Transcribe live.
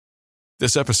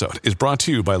This episode is brought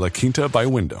to you by La Quinta by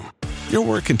Wyndham. Your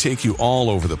work can take you all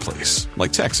over the place,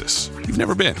 like Texas. You've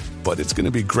never been, but it's going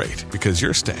to be great because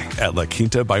you're staying at La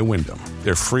Quinta by Wyndham.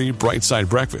 Their free Bright Side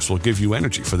breakfast will give you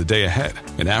energy for the day ahead.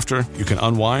 And after, you can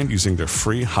unwind using their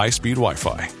free high-speed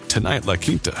Wi-Fi. Tonight, La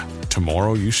Quinta.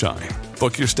 Tomorrow, you shine.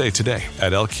 Book your stay today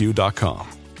at LQ.com.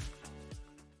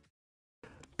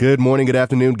 Good morning, good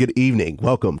afternoon, good evening.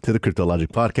 Welcome to the Crypto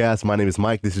Logic Podcast. My name is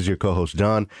Mike. This is your co-host,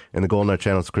 John. And the goal on our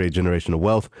channel is to create generational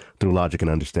wealth through logic and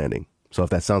understanding. So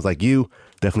if that sounds like you,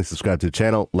 definitely subscribe to the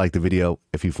channel, like the video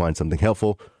if you find something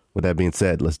helpful. With that being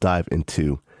said, let's dive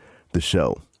into the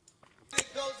show.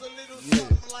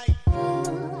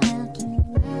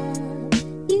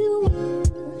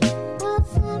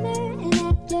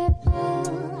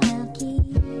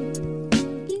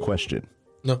 Question.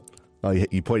 No. Oh,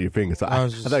 you point your finger. So I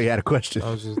thought you had a question.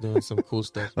 I was just doing some cool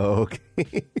stuff. Oh, okay.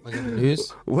 Like in the news.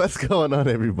 What's going on,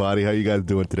 everybody? How you guys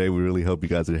doing today? We really hope you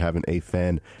guys are having a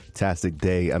fantastic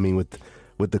day. I mean, with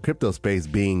the crypto space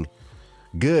being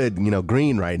good,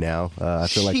 green right now, I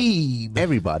feel like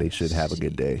everybody should have a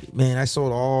good day. Man, I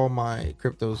sold all my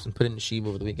cryptos and put it in Shiba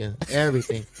over the weekend.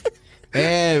 Everything.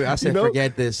 I said,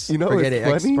 forget this. Forget it.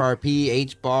 Funny? XRP,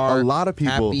 HBAR. A lot of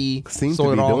people Happy, seem to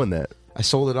be doing that. I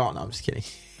sold it all. No, I'm just kidding.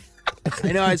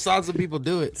 I know I saw some people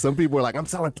do it. Some people are like, I'm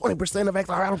selling 20% of XR.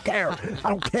 I don't care. I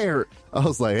don't care. I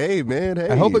was like, hey, man, hey.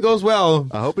 I hope it goes well.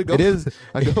 I hope it goes. It is.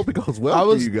 I hope it goes well. I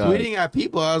was for you guys. tweeting at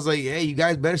people. I was like, hey, you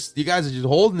guys are just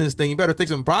holding this thing. You better take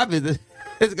some profit.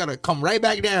 It's gonna come right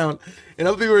back down. And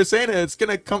other people were saying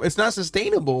that it's not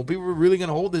sustainable. People are really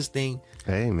gonna hold this thing.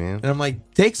 Hey, man. And I'm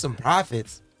like, take some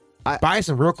profits. Buy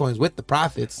some real coins with the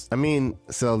profits. I mean,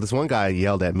 so this one guy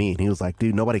yelled at me and he was like,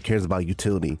 dude, nobody cares about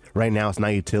utility. Right now, it's not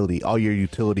utility. All your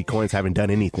utility coins haven't done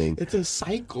anything. It's a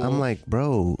cycle. I'm like,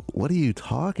 bro, what are you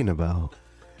talking about?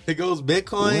 It goes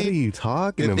Bitcoin. What are you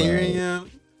talking Ethereum, about?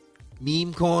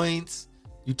 meme coins,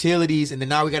 utilities, and then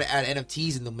now we got to add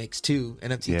NFTs in the mix too.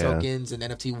 NFT tokens and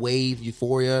NFT wave,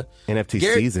 Euphoria. NFT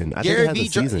season. I think it has a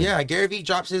season. Gary Vee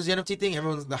drops his NFT thing.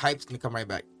 The hype's going to come right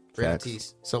back for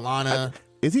NFTs. Solana.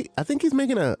 Is he? I think he's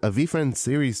making a VFriend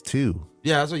Series 2.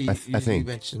 Yeah, that's what you think.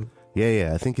 mentioned.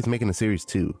 Yeah. I think he's making a Series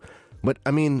 2. But I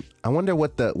mean, I wonder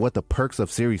what the perks of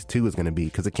Series 2 is going to be,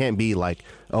 because it can't be like,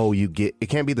 it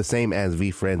can't be the same as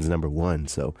VFriends number 1.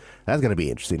 So that's going to be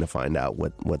interesting to find out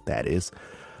what that is.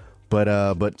 But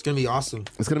it's going to be awesome.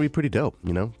 It's going to be pretty dope.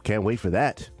 Can't wait for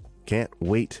that. Can't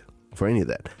wait for any of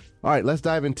that. All right, let's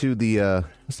dive into the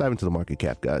market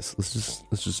cap, guys.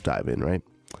 Let's just dive in, right?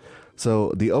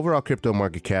 So the overall crypto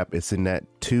market cap is sitting at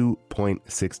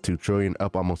 2.62 trillion,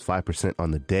 up almost 5% on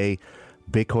the day.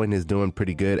 Bitcoin is doing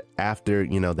pretty good after,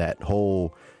 that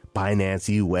whole Binance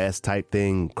US type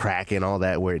thing, cracking all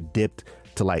that, where it dipped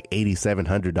to like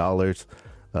 $8,700.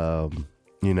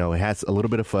 It has a little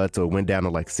bit of FUD, so it went down to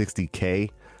like 60K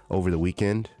over the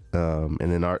weekend. And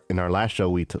then in our last show,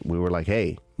 we were like,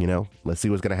 hey, let's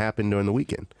see what's going to happen during the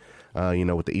weekend,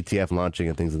 with the ETF launching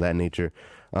and things of that nature.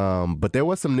 But there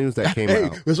was some news that came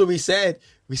out. That's what we said.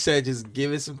 We said just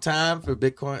give it some time for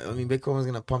Bitcoin. I mean, Bitcoin was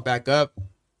going to pump back up.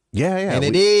 Yeah. And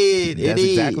it did. That's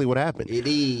exactly what happened. It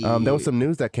did. There was some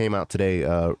news that came out today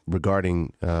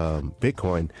regarding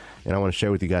Bitcoin, and I want to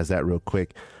share with you guys that real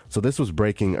quick. So this was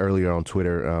breaking earlier on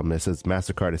Twitter. It says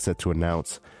MasterCard is set to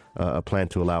announce a plan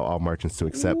to allow all merchants to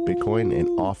accept Bitcoin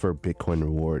and offer Bitcoin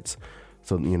rewards.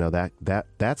 So,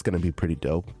 that's going to be pretty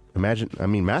dope.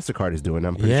 MasterCard is doing it.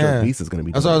 I'm pretty sure Visa's going to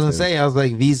be doing it. That's what I was going to say. I was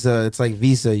like, Visa, it's like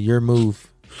Visa, your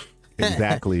move.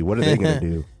 Exactly. What are they going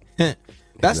to do?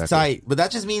 That's tight. But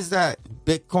that just means that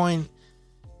Bitcoin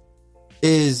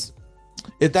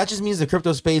that just means the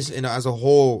crypto space as a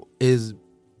whole is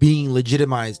being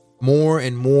legitimized more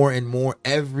and more and more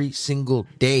every single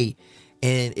day.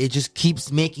 And it just keeps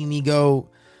making me go,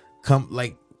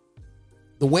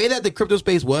 the way that the crypto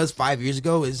space was 5 years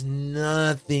ago is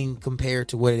nothing compared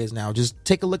to what it is now. Just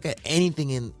take a look at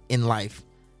anything in life.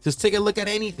 Just take a look at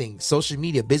anything. Social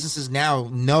media. Businesses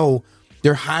now know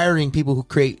they're hiring people who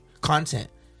create content,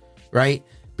 right?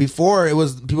 Before, it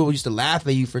was people used to laugh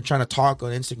at you for trying to talk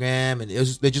on Instagram, and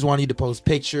they just wanted you to post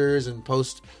pictures and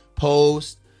post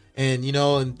and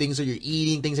and things that you're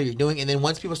eating, things that you're doing. And then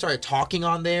once people started talking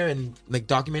on there and like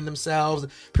documenting themselves,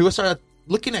 people started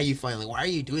looking at you funny, like, why are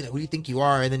you doing that? Who do you think you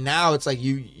are? And then now it's like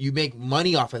you make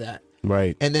money off of that,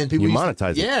 right? And then people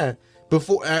monetize it. Yeah.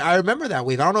 Before, I remember that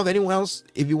wave. I don't know if anyone else,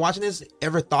 if you're watching this,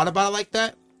 ever thought about it like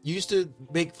that. You used to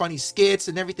make funny skits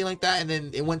and everything like that, and then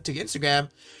it went to Instagram.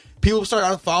 People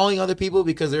started following other people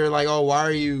because they're like, oh, why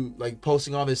are you like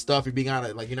posting all this stuff? You're being on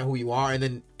it, like, who you are. And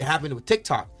then it happened with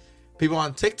TikTok. People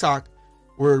on TikTok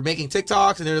were making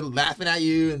TikToks and they're laughing at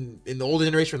you, and in the older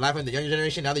generation were laughing at the younger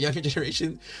generation. Now the younger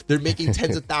generation, they're making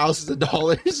tens of thousands of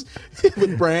dollars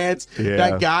with brands. Yeah.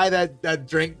 That guy that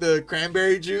drank the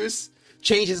cranberry juice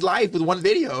changed his life with one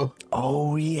video.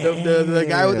 Oh yeah, The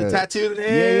guy with the tattoo in the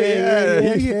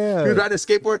head. Yeah. He was riding a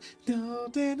skateboard.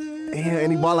 Yeah,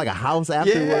 and he bought like a house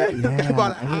afterward. Yeah, he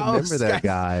bought a I house. remember that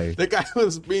guy. The guy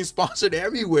was being sponsored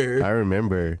everywhere. I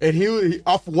remember. And he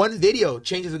off one video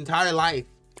changed his entire life.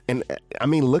 And I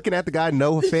mean, looking at the guy,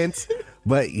 no offense,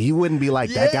 but you wouldn't be like,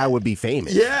 that guy would be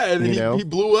famous. Yeah, and you he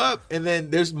blew up. And then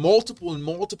there's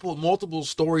multiple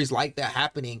stories like that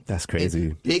happening. That's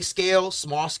crazy. In big scale,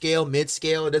 small scale, mid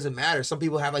scale, it doesn't matter. Some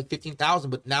people have like 15,000,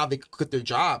 but now they quit their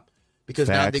job because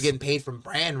now Facts. they're getting paid from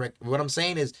brand. What I'm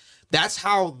saying is that's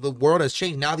how the world has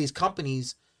changed. Now these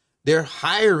companies, they're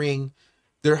hiring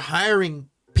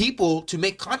people to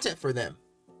make content for them.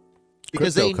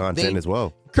 Because Crypto content as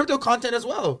well. Crypto content as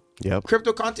well. Yep.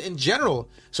 Crypto content in general.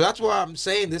 So that's why I'm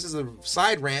saying this is a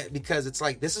side rant, because it's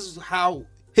like this is how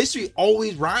history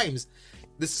always rhymes.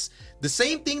 The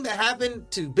same thing that happened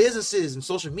to businesses and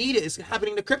social media is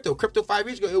happening to crypto. Crypto 5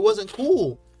 years ago, it wasn't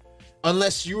cool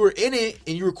unless you were in it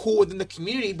and you were cool within the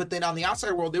community. But then on the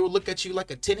outside world, they would look at you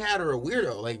like a tin hat or a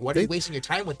weirdo. Like, what are you wasting your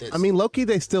time with this? I mean, low-key,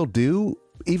 they still do,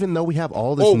 even though we have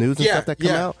all this news and stuff that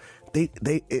come out.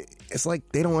 It's like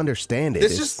they don't understand it.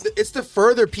 It's the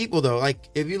further people though. Like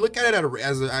if you look at it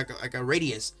as a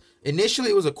radius, initially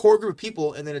it was a core group of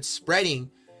people, and then it's spreading,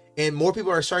 and more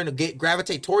people are starting to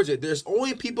gravitate towards it. There's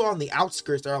only people on the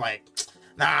outskirts that are like,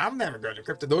 nah, I'm never going to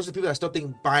crypto. Those are the people that still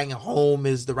think buying a home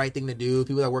is the right thing to do.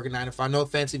 People that work at 9 to 5. No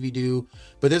offense if you do,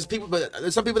 but there's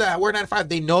some people that work 9 to 5.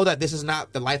 They know that this is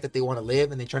not the life that they want to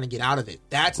live, and they're trying to get out of it.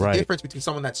 That's the difference between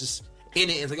someone that's just in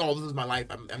it. It's like, oh, this is my life.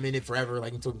 I'm in it forever,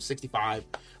 like until I'm 65,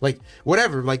 like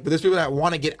whatever. Like, but there's people that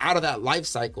want to get out of that life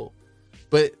cycle.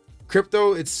 But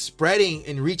crypto, it's spreading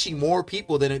and reaching more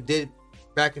people than it did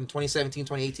back in 2017,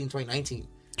 2018, 2019.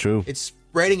 True. It's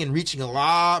spreading and reaching a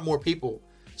lot more people.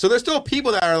 So there's still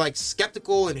people that are like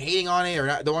skeptical and hating on it or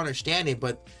don't understand it.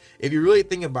 But if you really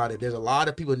think about it, there's a lot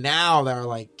of people now that are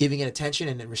like giving it attention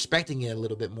and respecting it a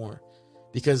little bit more,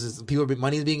 because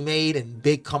money is being made, and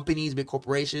big companies, big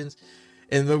corporations.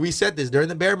 And when we said this during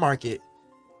the bear market,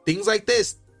 things like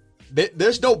this,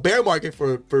 there's no bear market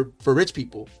for rich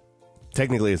people.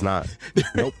 Technically, it's not.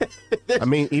 Nope. I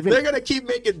mean, even they're gonna keep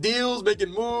making deals,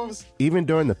 making moves. Even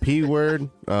during the P word,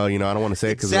 I don't want to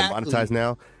say it because it's monetized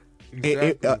now.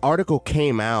 Exactly. An article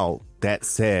came out that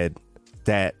said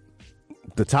that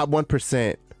the top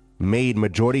 1% made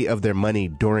majority of their money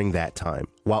during that time,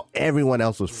 while everyone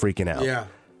else was freaking out. Yeah.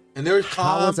 And there was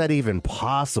how is that even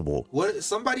possible? What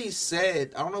somebody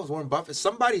said, I don't know if it was Warren Buffett,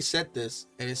 somebody said this,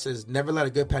 and it says, never let a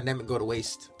good pandemic go to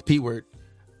waste. The P word.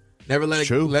 Never let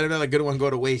a good one go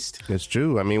to waste. It's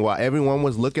true. I mean, while everyone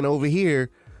was looking over here,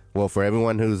 well, for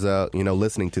everyone who's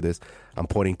listening to this, I'm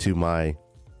pointing to my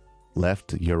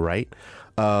left, your right.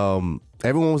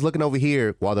 Everyone was looking over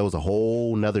here while there was a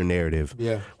whole nother narrative.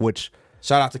 Yeah. Which,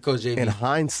 shout out to Coach JV. In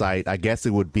hindsight, I guess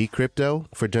it would be crypto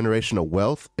for generational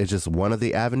wealth. It's just one of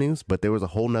the avenues, but there was a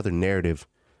whole nother narrative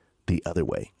the other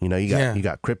way. You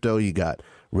got crypto, you got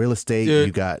real estate, dude,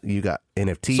 you got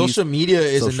NFTs. Social media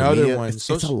is another one. It's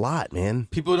a lot, man.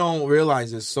 People don't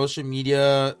realize this. Social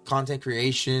media, content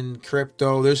creation,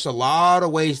 crypto. There's a lot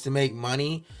of ways to make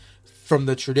money from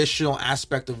the traditional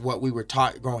aspect of what we were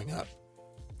taught growing up.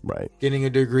 Right. Getting a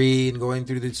degree and going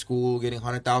through the school, getting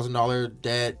 $100,000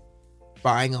 debt,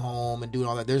 buying a home and doing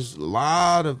all that. There's a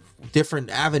lot of different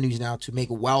avenues now to make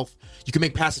wealth. You can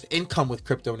make passive income with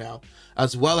crypto now,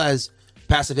 as well as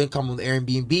passive income with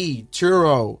Airbnb,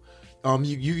 Turo.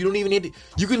 You don't even need to,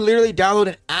 you can literally download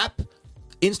an app,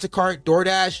 Instacart,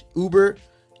 DoorDash, Uber,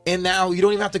 and now you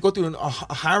don't even have to go through a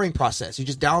hiring process. You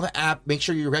just download the app, make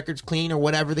sure your record's clean or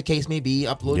whatever the case may be,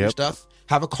 upload your stuff,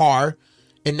 have a car,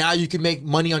 and now you can make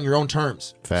money on your own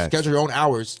terms. Facts. Schedule your own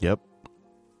hours. Yep.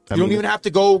 You don't even have to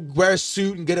go wear a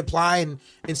suit and get apply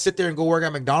and sit there and go work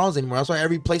at McDonald's anymore. That's why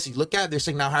every place you look at, they're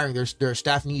saying now hiring. Their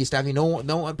staff need staff. No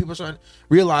one. People are starting to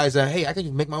realize that, hey, I can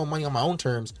just make my own money on my own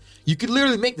terms. You could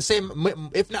literally make the same,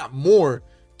 if not more,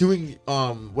 doing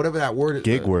whatever that word is.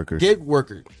 Gig worker.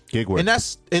 And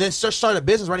then start a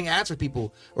business running ads for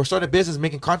people, or start a business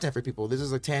making content for people. This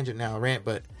is a tangent now, rant,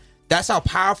 but that's how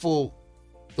powerful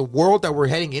the world that we're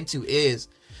heading into is.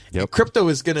 Yep. Crypto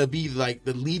is gonna be like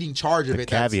the leading charge of it.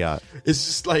 Caveat. It's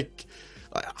just like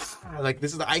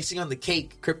this is the icing on the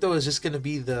cake. Crypto is just gonna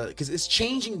be because it's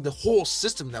changing the whole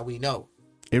system that we know.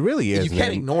 It really is. You can't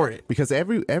man. ignore it. Because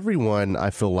everyone, I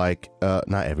feel like,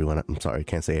 not everyone, I'm sorry, I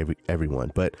can't say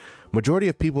everyone, but majority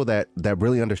of people that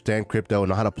really understand crypto and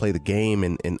know how to play the game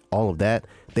and all of that,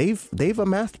 they've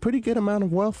amassed pretty good amount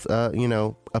of wealth,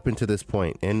 up until this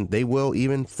point, and they will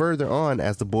even further on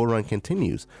as the bull run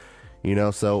continues,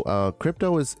 so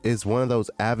crypto is one of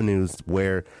those avenues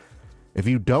where if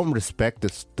you don't respect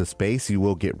the space, you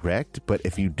will get wrecked, but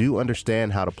if you do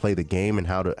understand how to play the game and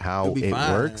how it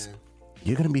works,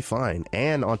 you're going to be fine.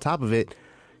 And on top of it,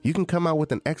 you can come out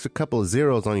with an extra couple of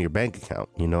zeros on your bank account.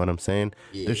 You know what I'm saying?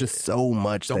 Yeah. There's just so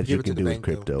much that you can do with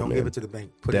crypto. Don't give it to the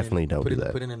bank. Definitely don't do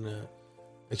that. Put it in an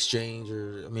exchange,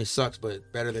 or it sucks,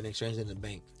 but better than exchange in the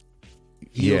bank.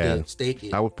 Stake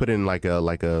it. I would put in like a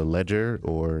ledger,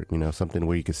 or something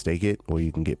where you can stake it, or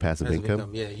you can get passive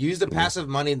income. Yeah, use the passive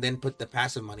money and then put the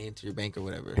passive money into your bank or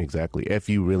whatever. Exactly, if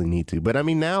you really need to. But I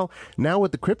mean, now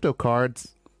with the crypto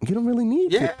cards, you don't really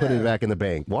need to put it back in the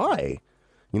bank. Why?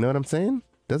 You know what I'm saying?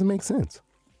 Doesn't make sense.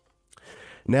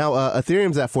 Now,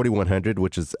 Ethereum's at 4,100,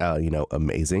 which is,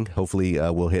 amazing. Hopefully,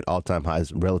 we'll hit all-time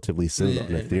highs relatively soon on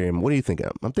Ethereum. What do you think?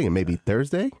 I'm thinking maybe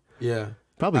Thursday? Yeah.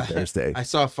 Probably Thursday. I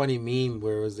saw a funny meme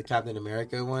where it was the Captain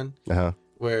America one. Uh-huh.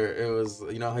 Where it was,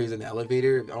 how he was in the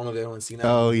elevator. I don't know if anyone's seen that.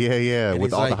 Oh, yeah.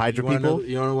 With all the Hydra people?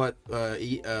 You know what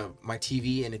my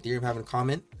TV and Ethereum have in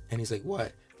common? And he's like,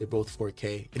 what? They're both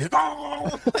 4K. And he's like,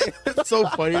 oh! It's so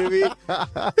funny to me.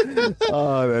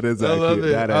 Oh, that is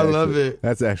actually... I love it.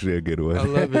 That's actually a good one.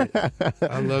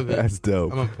 I love it. That's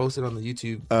dope. I'm going to post it on the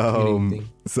YouTube thing.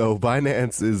 So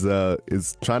Binance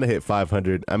is trying to hit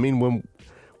 500. I mean, when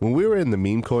we were in the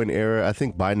meme coin era, I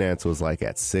think Binance was like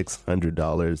at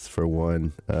 $600 for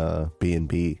one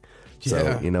BNB.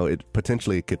 So, it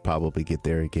potentially could probably get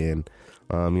there again.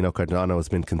 Cardano has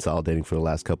been consolidating for the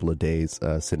last couple of days,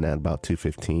 sitting at about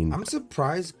 215. I'm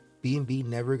surprised BNB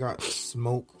never got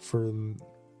smoke from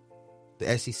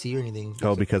the SEC or anything.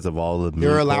 Oh, because of all the...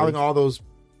 They're allowing all those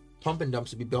pump and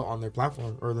dumps to be built on their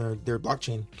platform or their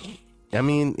blockchain. I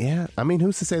mean, yeah. I mean,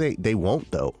 who's to say they won't,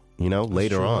 though?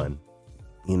 Later on.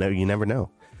 You never know.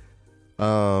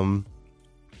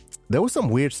 There was some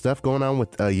weird stuff going on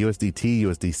with USDT,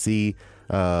 USDC.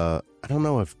 I don't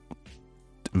know if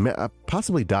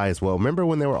possibly DAI as well. Remember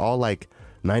when they were all like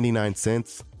 99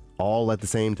 cents all at the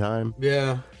same time?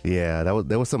 Yeah.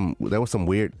 There was some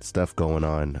weird stuff going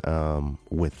on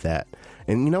with that.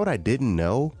 And you know what I didn't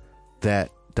know?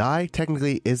 That DAI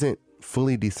technically isn't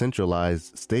fully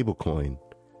decentralized stablecoin.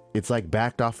 It's like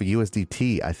backed off of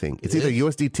USDT, I think. It's either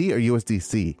USDT or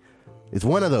USDC. It's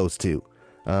one of those two,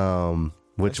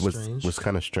 which was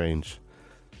kind of strange.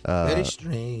 Very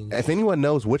strange. If anyone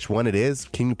knows which one it is,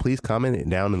 can you please comment it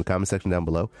down in the comment section down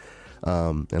below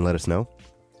and let us know.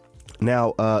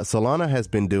 Now, Solana has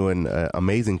been doing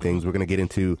amazing things. We're going to get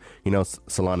into,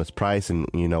 Solana's price and,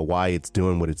 why it's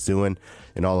doing what it's doing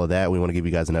and all of that. We want to give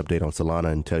you guys an update on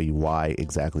Solana and tell you why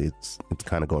exactly it's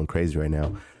kind of going crazy right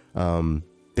now.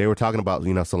 They were talking about,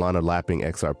 Solana lapping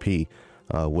XRP,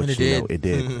 which, it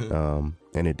did.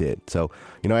 And it did. So,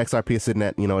 XRP is sitting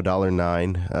at,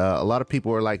 $1.09. A lot of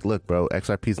people are like, look, bro,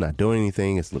 XRP is not doing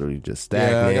anything. It's literally just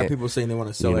stagnant. Yeah, I got people saying they want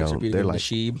to sell XRP. They're like,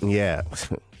 Sheeb. Yeah.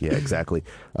 Yeah, exactly.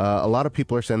 A lot of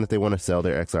people are saying that they want to sell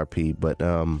their XRP, but,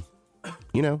 I'm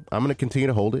going to continue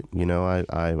to hold it.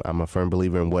 I'm a firm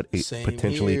believer in what it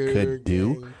potentially could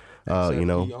do.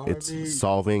 It's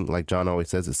solving, like John always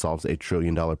says, it solves $1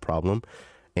 trillion problem.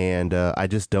 And I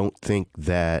just don't think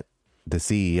that the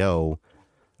CEO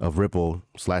of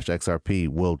Ripple/XRP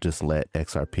will just let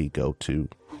XRP go to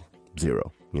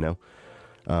zero,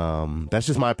 That's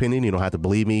just my opinion. You don't have to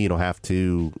believe me. You don't have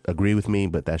to agree with me,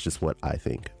 but that's just what I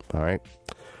think. All right.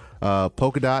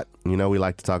 Polkadot, we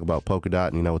like to talk about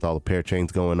Polkadot, with all the pair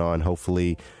chains going on.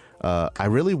 Hopefully, I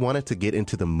really wanted to get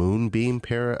into the Moonbeam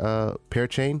pair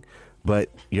chain, but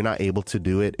you're not able to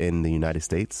do it in the United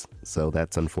States. So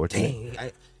that's unfortunate.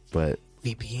 Dang, but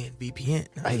VPN.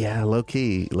 Yeah, low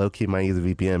key might use a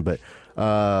VPN, but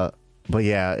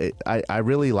yeah, I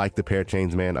really like the pair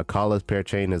chains, man. Akala's pair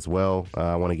chain as well.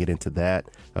 I want to get into that.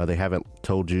 They haven't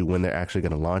told you when they're actually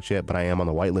going to launch yet, but I am on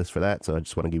the whitelist for that. So I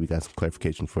just want to give you guys some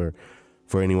clarification for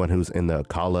anyone who's in the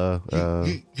Akala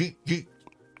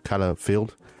kind of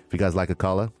field. If you guys like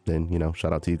Akala, then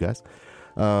shout out to you guys.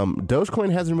 Dogecoin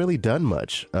hasn't really done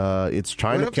much. It's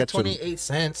trying to catch 28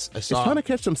 cents. It's trying to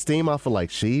catch some steam off of like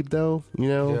Sheeb, though.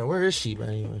 Yeah, where is Sheeb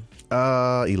anyway?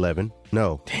 11.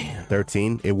 No, damn.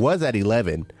 13. It was at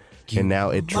 11, and now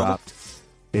it dropped.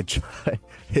 It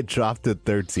dropped to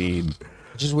 13.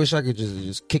 I just wish I could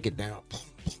just kick it down.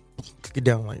 Kick it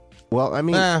down like. Well, I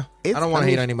mean, I don't want to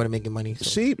hate on anybody making money.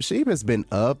 So. Sheeb has been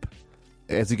up.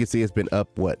 as you can see, it's been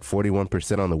up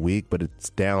 41% on the week, but it's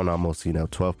down almost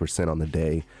 12% on the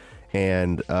day.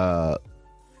 And I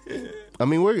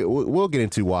mean, we'll get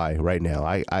into why right now.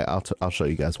 I'll show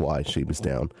you guys why SHIB is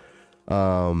down.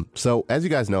 So as you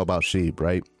guys know about SHIB,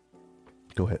 right?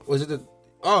 Go ahead. Was it the?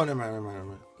 Oh, never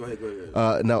mind. Go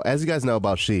ahead. No, as you guys know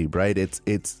about SHIB, right?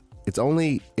 It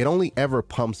only ever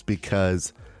pumps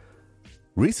because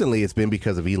recently it's been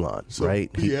because of Elon, right?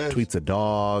 He tweets a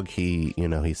dog. He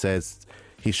says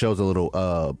he shows a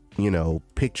little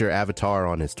picture avatar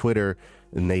on his Twitter,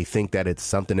 and they think that it's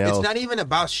something else. It's not even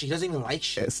about SHIB. He doesn't even like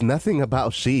SHIB. It's nothing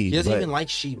about SHIB. He doesn't even like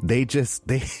SHIB.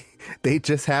 They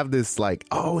just have this like,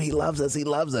 oh, he loves us.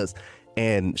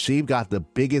 And SHIB got the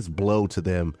biggest blow to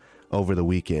them over the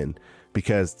weekend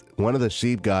because one of the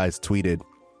SHIB guys tweeted,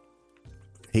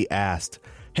 he asked,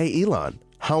 hey, Elon,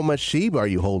 how much SHIB are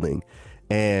you holding?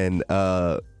 And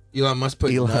Elon Musk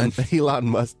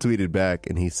tweeted back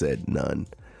and he said none.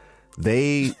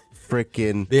 They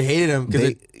hated him because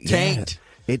it tanked.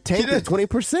 Yeah, it tanked at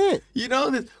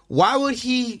 20%. Why would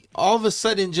he all of a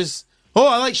sudden just,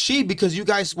 I like SHIB because you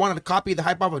guys wanted to copy the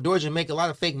hype off of Doge and make a lot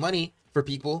of fake money for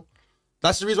people.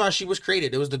 That's the reason why SHIB was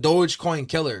created. It was the Dogecoin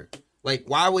killer. Like,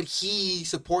 why would he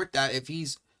support that if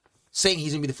he's saying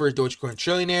he's going to be the first Dogecoin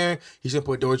trillionaire? He's going to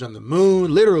put Doge on the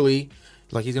moon, literally.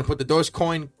 Like, he's going to put the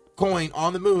Dogecoin coin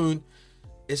on the moon.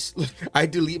 I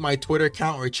delete my Twitter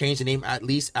account or change the name at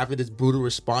least after this brutal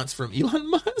response from Elon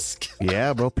Musk.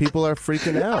 Yeah, bro. People are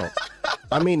freaking out.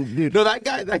 I mean, dude. No, that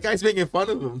guy's making fun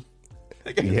of him.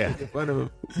 Making fun of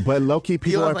him. But low-key,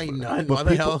 people Elon's like, none. What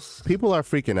the hell? People are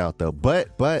freaking out, though.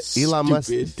 But Elon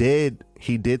Musk did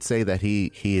say that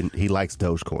he likes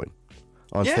Dogecoin.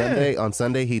 On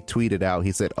Sunday, he tweeted out,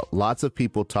 he said, lots of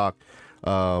people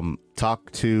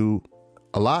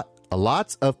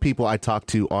lots of people I talk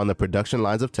to on the production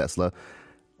lines of Tesla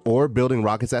or building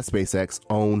rockets at SpaceX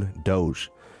own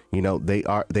Doge. They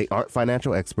aren't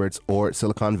financial experts or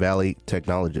Silicon Valley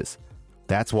technologists.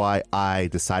 That's why I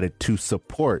decided to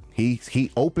support.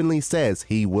 He openly says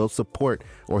he will support,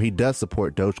 or he does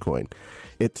support Dogecoin.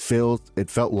 It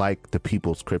felt like the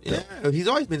people's crypto. Yeah, he's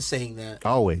always been saying that.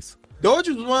 Always. Doge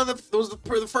was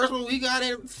the first one we got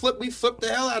in. We flipped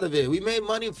the hell out of it. We made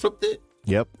money and flipped it.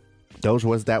 Yep. Doge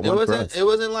was that one for us. It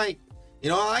wasn't like,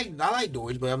 I like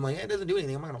Doge, but I'm like, it doesn't do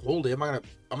anything. I'm not gonna hold it. I'm not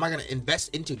gonna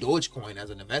invest into Dogecoin as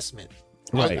an investment.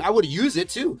 Right. I would use it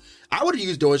too. I would have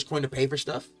used Dogecoin to pay for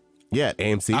stuff. Yeah,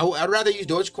 AMC. I'd rather use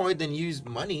Dogecoin than use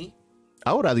money.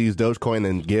 I would rather use Dogecoin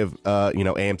than give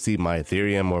AMC my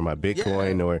Ethereum or my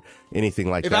Bitcoin or anything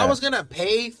like that. If I was gonna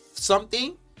pay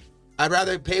something, I'd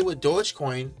rather pay with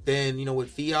Dogecoin than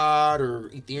with fiat or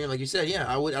Ethereum, like you said. Yeah,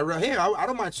 I would. I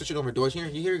don't mind switching over to Doge. Here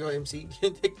you go, MC.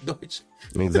 Take Doge.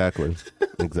 Exactly.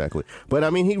 But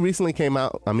I mean, he recently came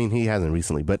out. I mean, he hasn't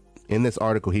recently, but in this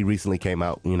article, he recently came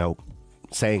out,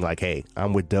 saying like, "Hey,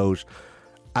 I'm with Doge.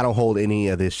 I don't hold any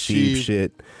of this SHIB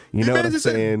shit." You know what I'm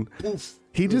saying?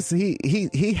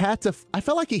 He had to. I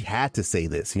felt like he had to say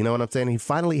this. You know what I'm saying? He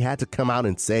finally had to come out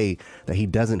and say that he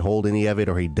doesn't hold any of it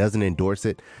or he doesn't endorse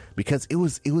it, because it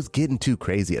was getting too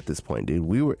crazy at this point, dude.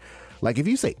 We were like, if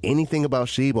you say anything about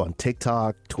SHIB on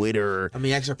TikTok, Twitter, I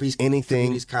mean, XRP's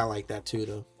anything, he's kind of like that too,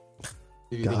 though.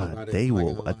 God, they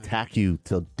will attack you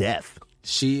till death.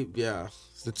 SHIB, yeah.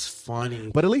 It's funny.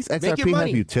 But at least XRP have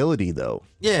utility, though.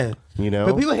 Yeah.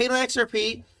 But people hate on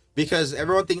XRP because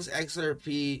everyone thinks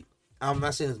XRP, I'm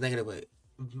not saying it's negative, but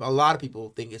a lot of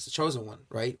people think it's the chosen one,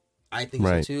 right? I think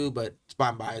so too, but it's by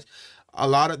bias.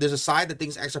 There's a side that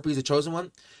thinks XRP is the chosen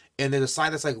one, and there's a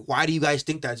side that's like, why do you guys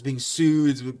think that? It's being sued,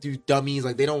 it's these dummies.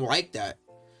 Like, they don't like that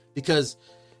because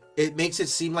it makes it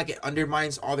seem like it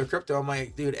undermines all their crypto. I'm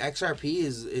like, dude, XRP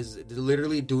is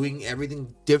literally doing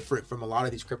everything different from a lot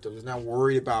of these cryptos. It's not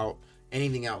worried about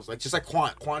anything else. Like, just like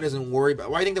Quant. Quant doesn't worry about.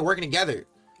 Why do you think they're working together?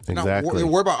 Exactly. They're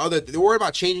worried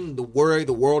about changing the way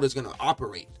the world is going to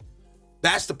operate.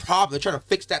 That's the problem. They're trying to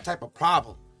fix that type of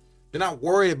problem. They're not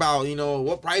worried about,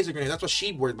 what price they're going to hit. That's what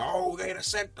SHIB worried about. Oh, they hit a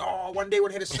cent. Oh, one day we're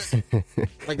going to hit a cent.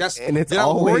 Like, that's, and it's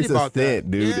always a cent, that.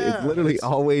 Dude. Yeah. It's literally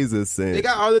always a cent. They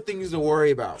got other things to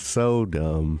worry about. So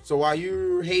dumb. So while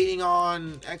you're hating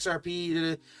on XRP,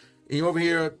 and you're over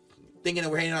here thinking that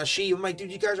we're hating on SHIB, I'm like,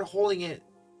 dude, you guys are holding it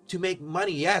to make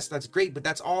money. Yes, that's great, but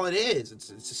that's all it is. It's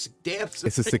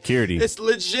a security. It's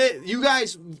legit. You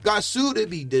guys got sued to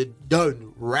be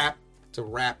done. Wrap.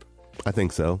 I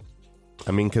think so.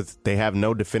 I mean, because they have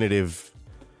no definitive.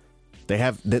 They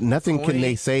have nothing. Can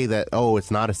they say that? Oh,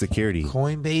 it's not a security.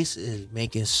 Coinbase is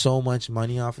making so much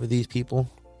money off of these people.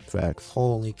 Facts.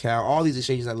 Holy cow! All these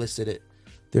exchanges I listed it,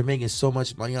 they're making so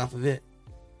much money off of it.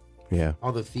 Yeah.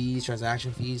 All the fees,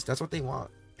 transaction fees. That's what they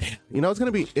want. You know, it's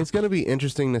gonna be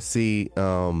interesting to see.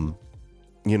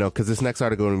 You know, because this next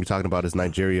article we're going to be talking about is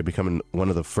Nigeria becoming one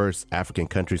of the first African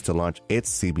countries to launch its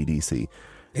CBDC.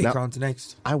 Akon's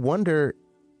next. I wonder,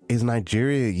 is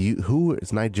Nigeria who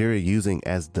is Nigeria using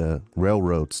as the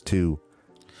railroads to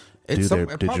do their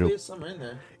digital? Probably is somewhere in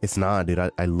there. It's not, dude.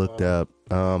 I looked up,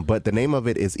 but the name of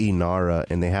it is Inara,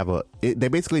 and they have they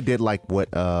basically did like what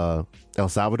El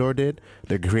Salvador did.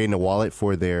 They're creating a wallet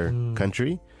for their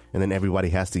country, and then everybody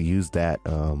has to use that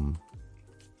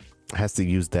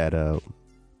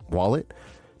wallet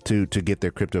to get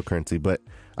their cryptocurrency. But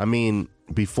I mean,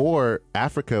 before,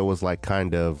 Africa was like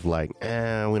kind of like, we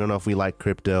don't know if we like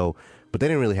crypto, but they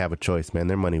didn't really have a choice, man.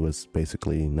 Their money was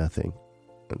basically nothing.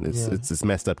 It's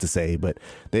messed up to say, but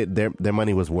their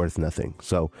money was worth nothing.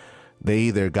 So they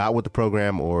either got with the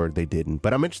program or they didn't.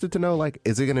 But I'm interested to know, like,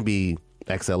 is it going to be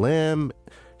XLM?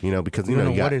 You know, because you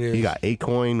got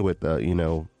Acoin with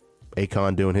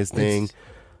Akon doing his thing.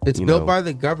 It's built by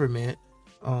the government.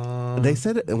 They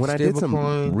said when I did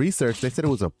some research, they said it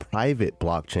was a private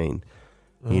blockchain.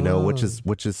 You know, which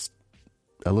is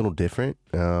a little different.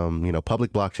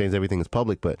 Public blockchains, everything is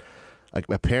public, but like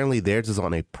apparently theirs is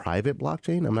on a private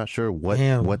blockchain. I'm not sure what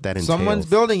that entails. Someone's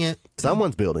building it.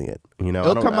 You know,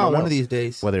 it'll come out one of these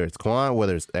days. Whether it's Quan,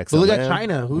 whether it's XLM. But look at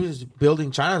China. Who's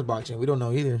building China's blockchain? We don't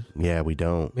know either. Yeah, we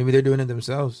don't. Maybe they're doing it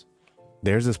themselves.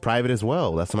 Theirs is private as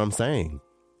well. That's what I'm saying.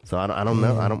 So I don't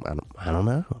know. I don't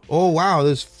know. Oh wow,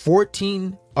 there's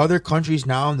 14 other countries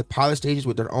now in the pilot stages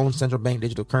with their own central bank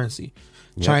digital currency.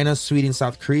 Yep. China, Sweden,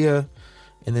 South Korea,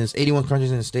 and there's 81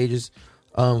 countries in the stages.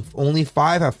 Only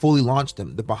 5 have fully launched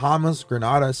them: the Bahamas,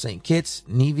 Grenada, St. Kitts,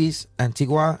 Nevis,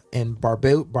 Antigua, and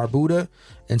Barbuda,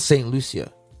 and St.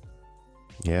 Lucia.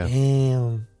 Yeah,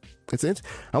 damn.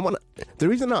 The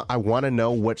reason I want to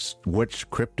know which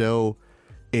crypto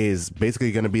is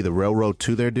basically going to be the railroad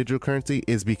to their digital currency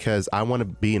is because I want to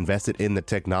be invested in the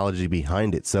technology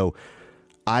behind it. So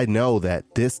I know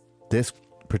that this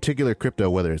particular crypto,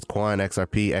 whether it's Quan,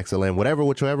 XRP, XLM,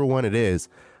 whichever one it is,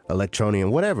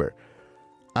 Electronium, whatever,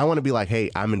 I want to be like,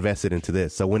 hey, I'm invested into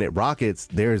this. So when it rockets,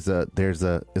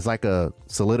 it's like a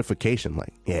solidification.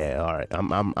 Like, yeah, all right,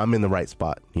 I'm in the right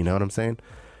spot. You know what I'm saying?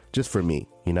 Just for me,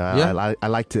 you know, yeah. I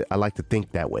like to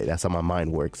think that way. That's how my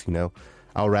mind works. You know,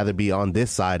 I would rather be on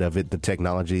this side of it, the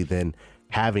technology, than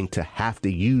having to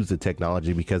use the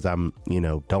technology because I'm,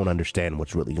 don't understand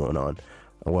what's really going on.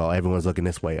 Well, everyone's looking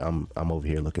this way. I'm over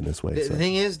here looking this way. The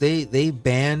thing is, they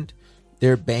banned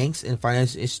their banks and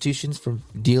financial institutions from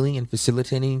dealing and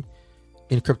facilitating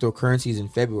in cryptocurrencies in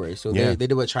February. So they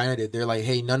did what China did. They're like,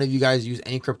 hey, none of you guys use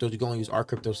any crypto. You go and use our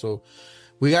crypto. So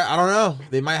I don't know.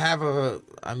 They might have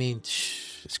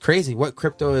it's crazy. What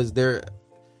crypto is there?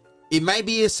 It might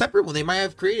be a separate one they might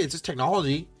have created. It's just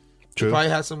technology. True. They probably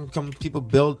had some people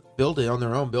build it on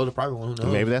their own, build a private one. Who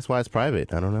knows? Maybe that's why it's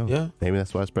private. I don't know. Yeah. Maybe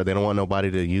that's why it's private. They don't want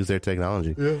nobody to use their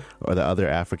technology or the other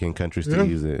African countries to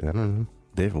use it. I don't know.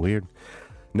 Different, weird.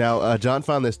 Now, John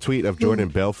found this tweet of Jordan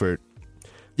Belfort.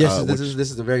 Yes, this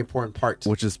is a very important part,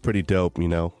 which is pretty dope.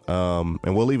 And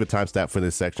we'll leave a timestamp for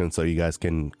this section so you guys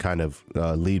can kind of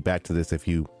lead back to this if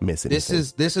you miss it.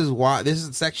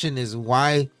 This section is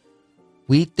why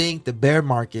we think the bear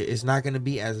market is not going to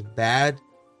be as bad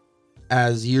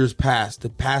as years past, the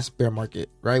past bear market,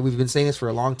 right? We've been saying this for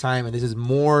a long time, and this is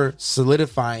more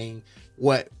solidifying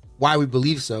why we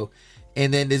believe so.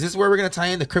 And then is this where we're going to tie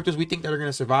in the cryptos we think that are going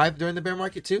to survive during the bear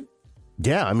market too?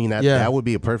 Yeah, I mean, that would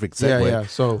be a perfect segue. Yeah.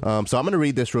 So I'm going to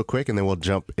read this real quick, and then we'll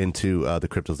jump into the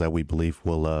cryptos that we believe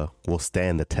will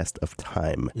stand the test of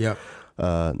time. Yeah.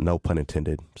 No pun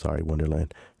intended. Sorry,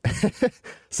 Wonderland.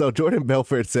 So Jordan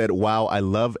Belfort said, wow, I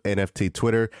love NFT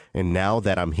Twitter, and now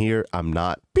that I'm here, I'm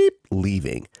not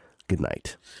leaving. Good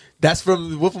night. That's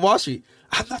from Wolf of Wall Street.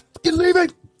 I'm not fucking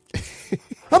leaving.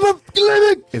 I'm not fucking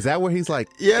leaving. Is that where he's like?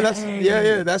 Yeah, that's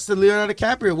the Leonardo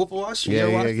DiCaprio, Wolf of Wall Street. Yeah.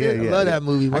 I love that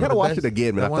movie. I gotta watch it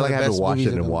again, man. I feel like I haven't watched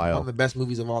it in a while. One of the best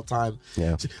movies of all time.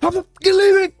 Yeah. I'm not fucking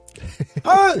leaving.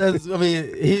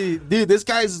 This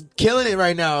guy's killing it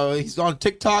right now. He's on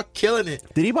TikTok, killing it.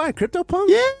 Did he buy a CryptoPunk?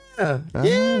 Yeah.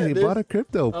 He bought a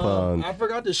CryptoPunk. I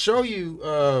forgot to show you.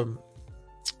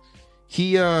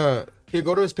 Here,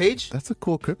 go to his page. That's a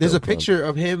cool CryptoPunk. There's a picture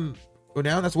of him. Go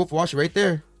down. That's Wolf of Wall Street right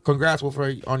there. Congrats, Wolf,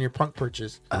 on your punk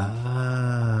purchase. He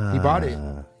bought it.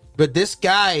 But this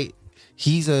guy,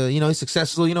 he's he's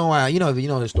successful. You know why? You know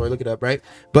the story. Look it up, right?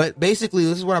 But basically,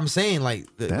 this is what I'm saying. Like,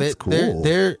 that's cool.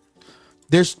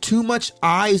 There's too much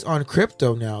eyes on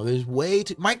crypto now. There's way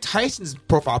too. Mike Tyson's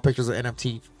profile pictures of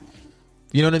NFT.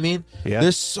 You know what I mean? Yeah.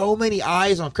 There's so many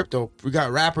eyes on crypto. We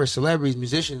got rappers, celebrities,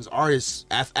 musicians, artists,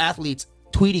 athletes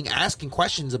tweeting, asking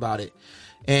questions about it.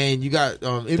 and you got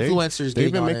influencers. They've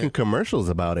getting been on making it. commercials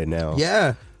about it now.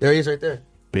 Yeah, there he is, right there.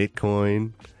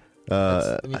 Bitcoin.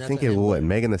 I think it was what,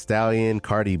 Megan Thee Stallion,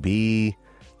 Cardi B,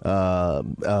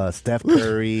 Steph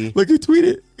Curry. Look, he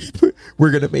tweeted,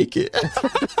 "We're gonna make it."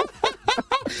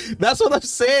 That's what I'm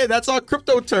saying. That's all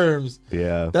crypto terms.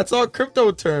 Yeah, That's all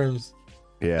crypto terms.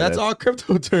 yeah. That's all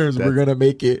crypto terms. We're gonna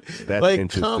make it. That's like,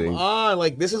 interesting. come on.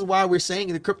 Like, this is why we're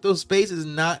saying the crypto space is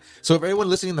not. So, if anyone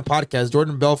listening to the podcast,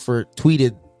 Jordan Belfort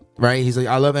tweeted, right? He's like,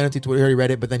 "I love NFT Twitter." He already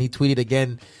read it, but then he tweeted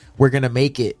again, "We're gonna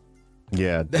make it."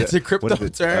 Yeah, That's a crypto what is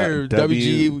it? term.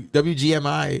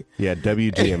 WGMI. Yeah,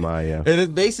 WGMI. Yeah, And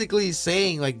it's basically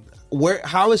saying, like,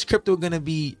 how is crypto gonna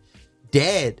be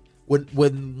dead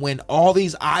when all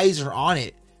these eyes are on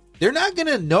it? They're not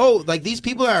gonna know. Like, these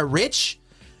people that are rich,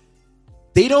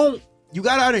 they don't. You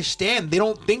gotta understand, they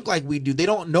don't think like we do. They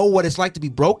don't know what it's like to be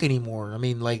broke anymore. I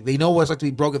mean, like, they know what it's like to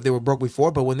be broke if they were broke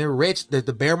before, but when they're rich, the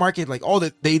bear market, like,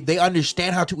 they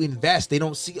understand how to invest. They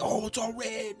don't see, oh, it's all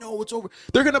red, no, it's over.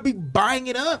 They're gonna be buying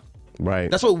it up. right.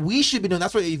 That's what we should be doing.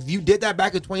 That's what, if you did that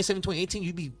back in 2017, 2018,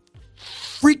 you'd be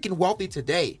freaking wealthy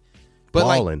today. But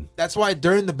Ballin'. like, that's why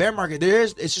during the bear market,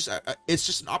 it's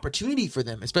just an opportunity for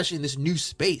them, especially in this new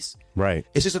space. Right.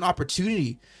 It's just an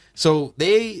opportunity. So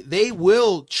they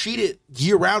will treat it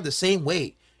year round the same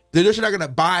way. They're just not gonna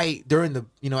buy during the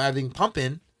everything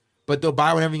pumping, but they'll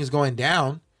buy when everything is going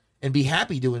down and be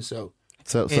happy doing so.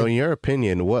 So in your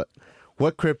opinion, what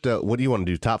crypto? What do you want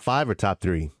to do? Top 5 or top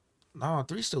 3? No,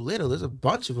 3's still little. There's a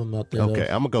bunch of them out there. Okay,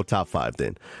 I'm gonna go top 5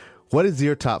 then. What is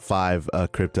your top 5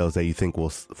 cryptos that you think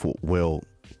will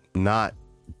not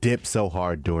dip so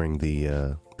hard during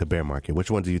the bear market? Which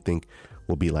ones do you think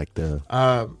will be like the?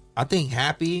 I think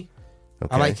Happy.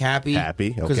 Okay. I like Happy. Happy.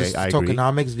 Because Okay, it's I agree.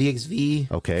 tokenomics, VXV.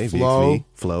 Okay, Flow. VXV,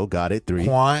 Flow, got it. 3.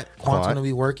 Quant's Quant. gonna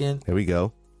be working. There we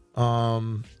go. I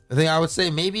think I would say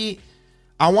maybe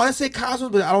I want to say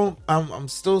Cosmos, but I'm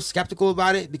still skeptical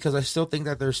about it because I still think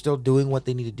that they're still doing what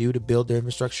they need to do to build their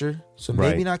infrastructure. So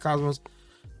maybe Right. not Cosmos.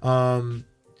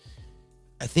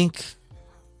 I think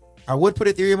I would put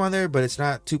Ethereum on there, but it's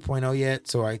not 2.0 yet,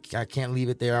 so I can't leave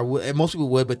it there. I would, and most people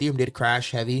would, but Ethereum did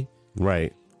crash heavy.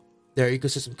 Right. Their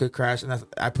ecosystem could crash, and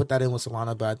I put that in with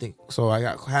Solana, but I think so. I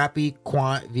got Happy,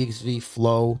 Quant, VXV,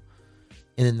 Flow,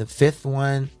 and then the 5th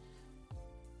one.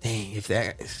 Dang,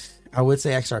 I would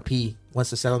say XRP. Once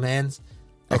the settlement ends,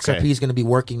 Okay. XRP is going to be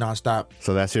working nonstop.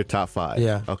 So that's your top 5.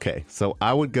 Yeah. Okay. So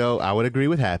I would agree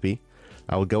with Happy.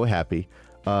 I would go with Happy.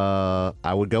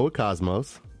 I would go with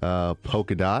Cosmos,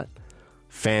 Polkadot,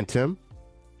 Phantom.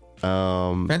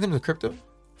 Phantom's a crypto.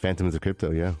 Phantom is a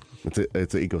crypto, yeah. It's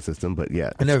an ecosystem, but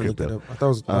yeah. I never it's looked crypto. it up. I thought I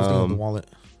was thinking of the wallet.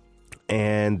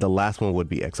 And the last one would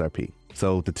be XRP.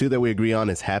 So the two that we agree on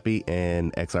is Happy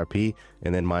and XRP,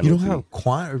 and then mine. You would don't be- have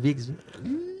Quant or VXV?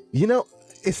 You know,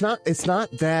 it's not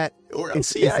that. Or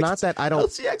It's LCX. not that I don't.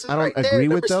 LCX is I don't right there, agree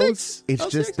with number those. 6. It's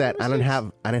LCX just that number 6.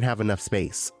 I didn't have enough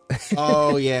space.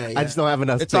 Oh yeah, I just don't have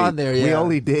enough It's space. on there, We yeah.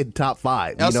 only did top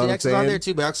 5. You know what I'm LCX is saying? on there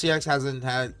too, but LCX hasn't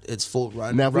had its full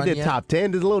run. Now if we run did yet. top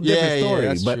 10, there's a little Yeah, different yeah, story.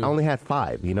 that's But true. I only had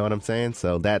 5. You know what I'm saying?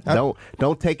 So that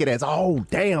don't take it as, oh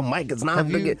damn, Mike is not Have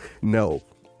you- looking. No.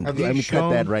 have Let you me cut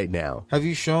that shown- right now. Have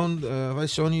you shown? Have I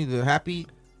shown you the Happy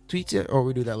tweets yet, or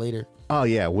we do that later? Oh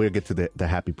yeah, we'll get to the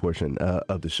happy portion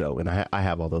of the show, and I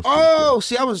have all those. Oh,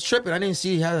 see, I was tripping. I didn't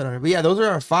see you had that on there. But yeah, those are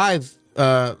our 5.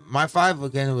 My 5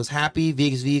 again, it was Happy,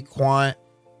 VXV, Quant,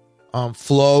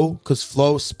 Flow, because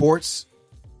Flow Sports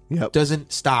Yep.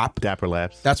 doesn't stop. Dapper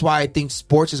Labs. That's why I think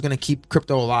sports is going to keep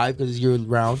crypto alive because it's year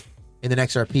round. And then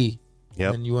XRP.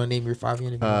 Yep. And you want to name your 5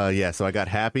 again? Yeah. So I got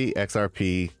Happy,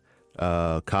 XRP,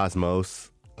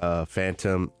 Cosmos,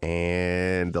 Phantom,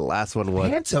 and the last one was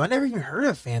Phantom. I never even heard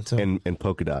of Phantom. and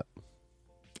Polkadot.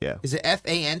 Yeah. Is it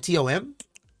Phantom?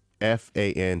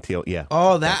 Phantom. Yeah.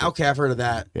 Oh, that. Okay, I've heard of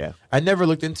that. Yeah. I never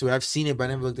looked into it. I've seen it, but I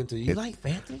never looked into it. You like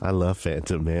Phantom? I love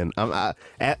Phantom, man.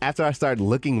 After I started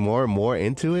looking more and more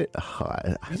into it,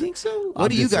 You think so? What I'm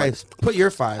do you just like- guys put your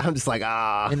 5 I'm just like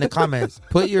in the comments?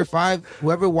 Put your 5.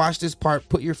 Whoever watched this part,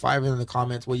 put your 5 in the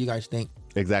comments. What you guys think?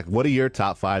 Exactly. What are your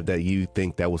top 5 that you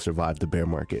think that will survive the bear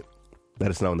market? Let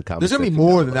us know in the comments. There's gonna be section.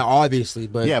 more than that, obviously.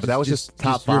 But Yeah, but that was just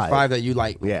top your 5. 5 that you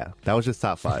like. Yeah, that was just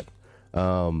top 5.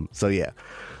 So yeah.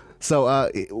 So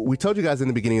we told you guys in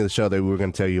the beginning of the show that we were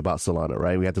going to tell you about Solana,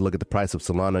 right? We had to look at the price of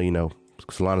Solana. You know,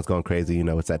 Solana's going crazy. You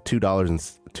know, it's at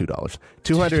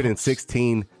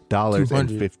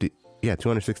 $216.50. Yeah,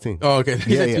 216. Oh, okay.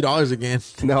 He Yeah, said yeah. $2 again.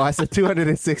 No, I said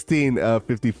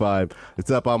 216.55. It's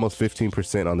up almost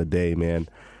 15% on the day, man.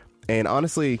 And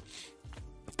honestly,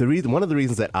 one of the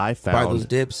reasons that I Buy those found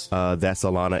dips. that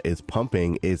Solana is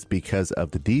pumping is because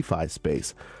of the DeFi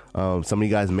space. Some of you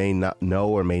guys may not know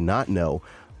or may not know,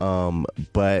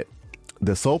 but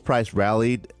the SOL price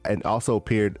rallied and also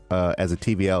appeared as a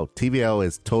TVL. TVL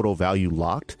is total value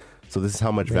locked. So this is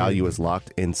how much value is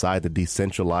locked inside the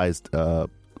decentralized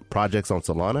projects on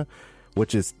Solana,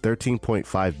 which is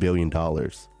 $13.5 billion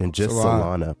in just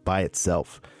Solana by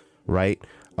itself, right?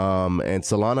 And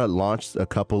Solana launched a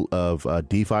couple of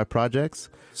DeFi projects.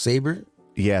 Saber?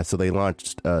 Yeah, so they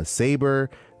launched Saber.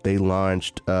 They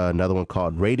launched another one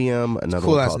called Radium, another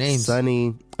cool one called names.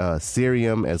 Sunny,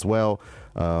 Serum as well.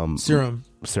 Serum,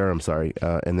 sorry.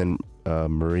 And then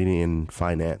Meridian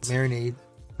Finance.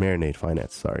 Marinade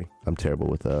Finance, sorry. I'm terrible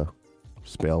with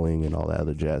spelling and all that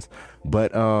other jazz.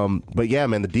 But yeah,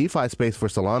 man, the DeFi space for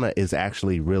Solana is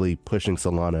actually really pushing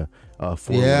Solana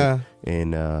forward. Yeah.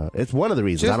 And it's one of the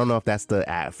reasons. I don't know if that's the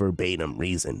verbatim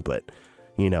reason, but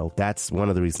you know, that's one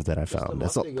of the reasons that I found.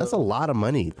 That's a lot of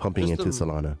money pumping into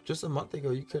Solana. Just a month ago,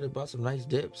 you could have bought some nice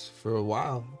dips for a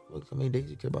while. Look how many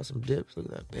days you could have bought some dips. Look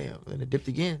at that. Bam. And it dipped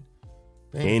again.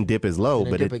 Bam. And dip is low,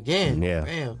 but dip again. Yeah.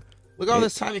 Bam. Look at all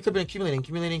this time you could have been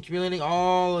accumulating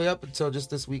all the way up until just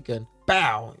this weekend.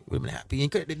 Bow. You would have been happy.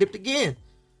 And it dipped again.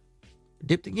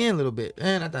 Dipped again a little bit.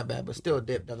 Not that bad, but still a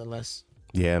dip nonetheless.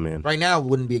 Yeah, man. Right now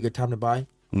wouldn't be a good time to buy.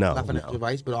 No, not financial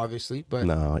advice, but obviously. But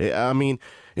no, I mean,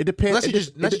 it depends.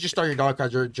 Unless you just start your dollar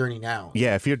cost journey now.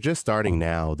 Yeah, if you're just starting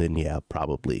now, then yeah,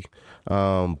 probably.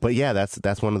 But yeah,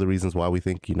 that's one of the reasons why we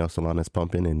think, you know, Solana's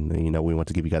pumping, and you know, we want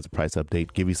to give you guys a price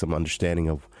update, give you some understanding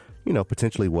of, you know,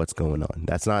 potentially what's going on.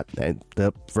 That's not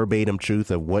the verbatim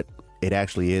truth of what it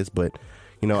actually is, but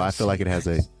you know, I feel like it has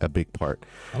a big part.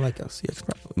 I like LCX.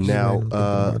 Now,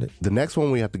 the next one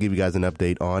we have to give you guys an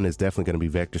update on is definitely going to be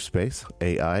Vector Space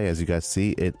AI. As you guys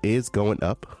see, it is going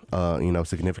up, you know,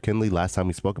 significantly. Last time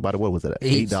we spoke about it, what was it,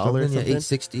 $8? Something? Yeah,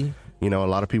 $8.60. You know, a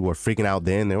lot of people were freaking out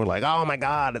then. They were like, "Oh my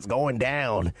God, it's going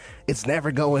down. It's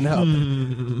never going up."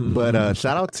 But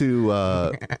shout out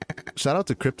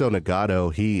to Crypto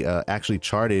Nagato. He actually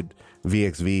charted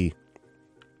VXV.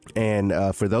 And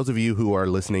for those of you who are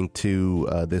listening to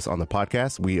this on the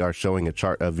podcast, we are showing a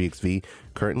chart of VXV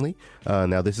currently.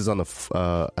 Now, this is on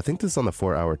I think this is on the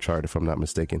 4-hour chart, if I'm not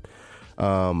mistaken.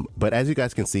 But as you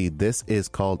guys can see, this is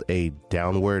called a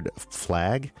downward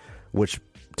flag, which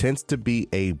tends to be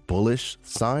a bullish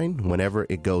sign whenever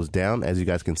it goes down. As you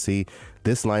guys can see,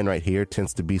 this line right here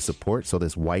tends to be support. So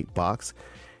this white box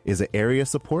is an area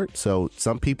support. So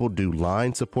some people do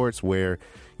line supports where,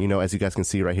 you know, as you guys can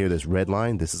see right here, this red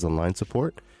line, this is a line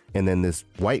support. And then this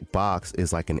white box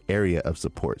is like an area of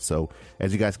support. So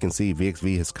as you guys can see,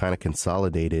 VXV has kind of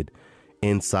consolidated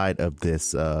inside of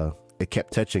this. It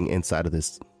kept touching inside of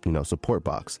this, you know, support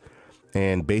box.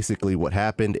 And basically what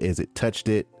happened is it touched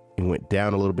it and went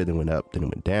down a little bit, then went up, then it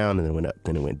went down, and then went up,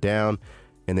 then it went down.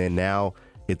 And then now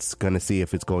it's going to see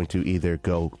if it's going to either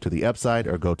go to the upside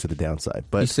or go to the downside.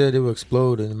 But he said it will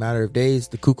explode in a matter of days.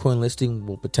 The KuCoin listing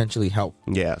will potentially help.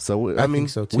 Yeah, so I mean, think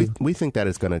so too. We think that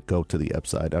it's going to go to the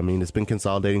upside. I mean, it's been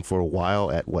consolidating for a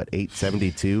while at what,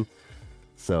 872.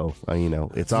 So you know,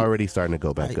 it's already starting to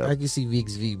go back up. I can see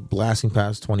VXV blasting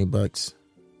past $20.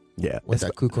 Yeah, with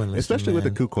that KuCoin listing, especially with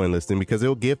the KuCoin listing, because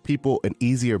it'll give people an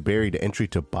easier barrier to entry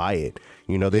to buy it.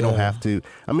 You know, they don't have to.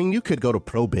 I mean, you could go to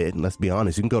Probit, and let's be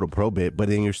honest, you can go to Probit, but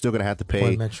then you're still going to have to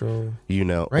pay CoinMetro. You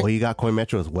know, right? Well, you got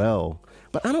CoinMetro as well,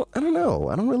 but I don't know.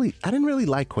 I didn't really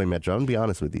like CoinMetro. I'm gonna be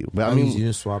honest with you, but I mean,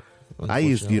 use Uniswap. I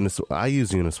use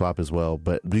Uniswap as well,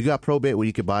 but you got Probit where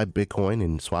you could buy Bitcoin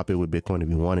and swap it with Bitcoin if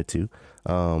you wanted to.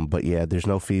 But yeah, there's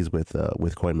no fees with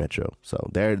CoinMetro, so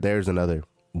there's another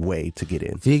way to get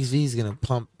in. VXV is gonna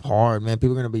pump hard, man.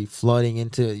 People are gonna be flooding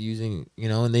into it using, you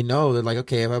know, and they know they're like,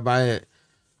 okay, if I buy it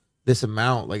this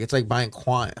amount, like it's like buying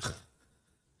quant.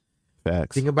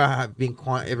 Facts. Think about how being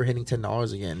quant ever hitting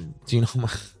 $10 again. Do you know my?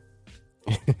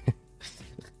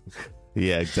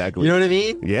 Yeah, exactly. You know what I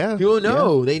mean? Yeah. People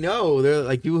know. Yeah. They know. They're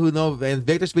like people who know. And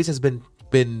Vector Space has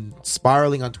been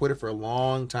spiraling on Twitter for a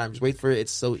long time. Just wait for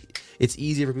it. It's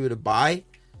easier for people to buy.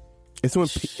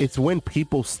 It's when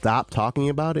people stop talking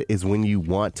about it is when you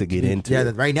want to get into it.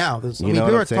 Yeah, right now.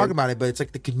 People are talking about it, but it's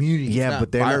like the community. Yeah, but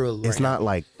it's not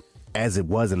like as it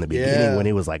was in the beginning when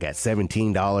it was like at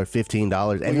 $17,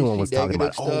 $15. Everyone was talking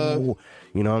about,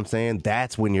 you know what I'm saying?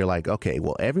 That's when you're like, okay,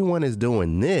 well, everyone is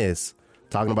doing this,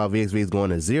 talking about VXV is going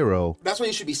to zero. That's when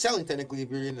you should be selling, technically, if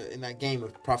you're in that game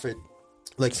of profit.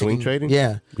 Like swing trading?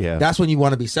 Yeah. That's when you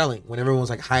want to be selling. When everyone's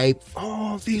like hype,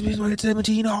 VXV's going to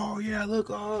 17. Oh, yeah,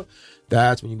 look.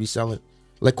 That's when you be selling.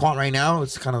 Like quant right now,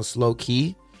 it's kind of slow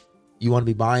key. You want to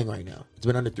be buying right now. It's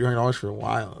been under $300 for a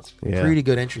while. It's a pretty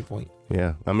good entry point.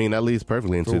 Yeah, I mean that leads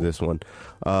perfectly into Cool. this one,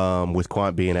 with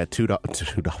Quant being at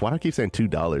 $2. Why do I keep saying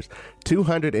 $2?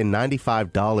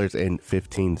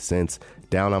 $295.15,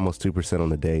 down almost 2% on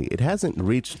the day. It hasn't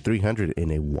reached 300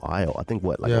 in a while. I think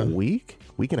a week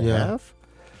and a half.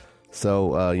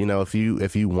 So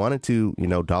if you wanted to,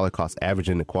 dollar cost average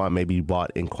into Quant, maybe you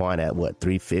bought in Quant at what,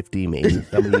 350, maybe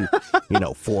some of you,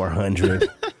 400.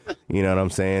 You know what I'm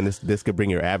saying? This could bring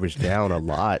your average down a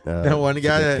lot. That one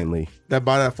guy significantly. that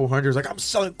bought at 400 was like, I'm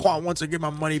selling Quant once I get my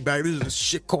money back. This is a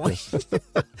shit coin. He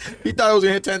thought it was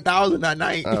gonna hit 10,000 that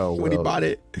night when he bought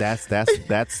it. That's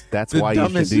why you should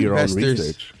dumbest do your own investors.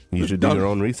 research. You should do your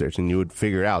own research, and you would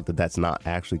figure out that that's not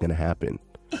actually going to happen.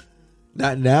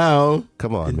 Not now.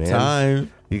 Come on, In man. time.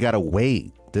 You got to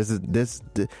wait.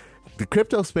 The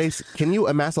crypto space. Can you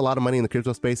amass a lot of money in the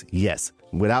crypto space? Yes,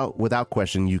 without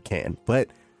question, you can. But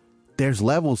there's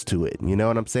levels to it. You know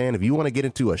what I'm saying? If you want to get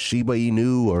into a Shiba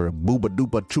Inu or a Booba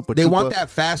Dupa Chupa, They want that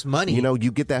fast money.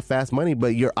 you get that fast money,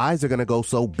 but your eyes are going to go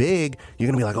so big, you're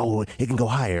going to be like, oh, it can go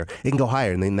higher. It can go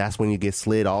higher. And then that's when you get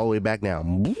slid all the way back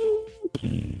down.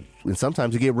 And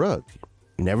sometimes you get rugged.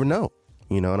 You never know.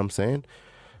 You know what I'm saying?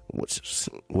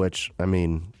 Which I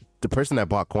mean, the person that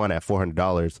bought Quant at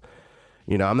 $400,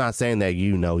 I'm not saying that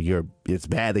it's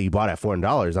bad that you bought at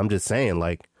 $400. I'm just saying,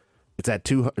 like, it's at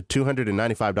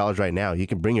 $295 right now. You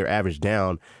can bring your average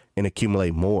down and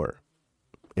accumulate more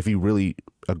if you really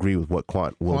agree with what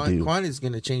Quant will do. Quant is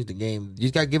going to change the game. You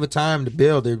just got to give it time to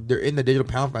build. They're in the Digital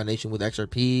Pound Foundation with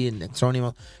XRP and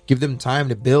Ethereum. Give them time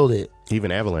to build it.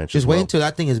 Even Avalanche. Just wait until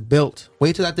that thing is built.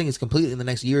 Wait until that thing is completely in the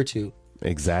next year or two.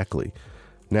 Exactly.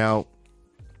 Now,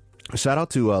 shout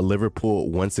out to Liverpool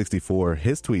 164.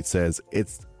 His tweet says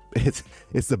it's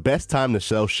the best time to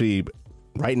sell SHIB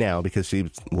right now because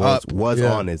SHIB was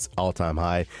on its all-time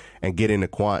high, and get into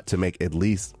Quant to make at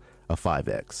least a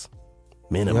 5x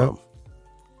minimum.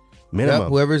 Yep,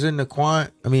 whoever's in the Quant,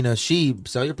 SHIB,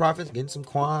 sell your profits, get in some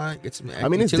Quant, get some.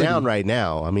 It's down right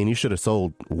now. You should have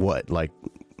sold what, like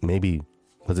maybe,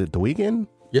 was it the weekend?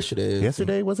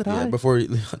 Yesterday was it high? Yeah, before you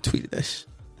tweeted that shit.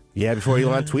 Yeah, before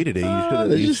Elon tweeted it,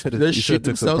 you should have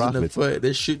took some profits.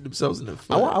 They're shooting themselves in the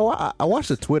foot. I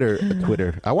watched a Twitter.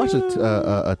 I watched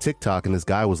a TikTok, and this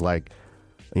guy was like,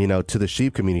 to the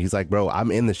SHIB community, he's like, bro,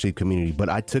 I'm in the SHIB community, but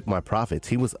I took my profits.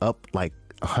 He was up like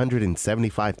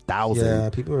 175,000. Yeah,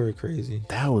 people are crazy.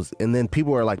 And then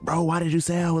people were like, bro, why did you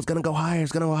say it's gonna go higher?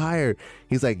 It's gonna go higher.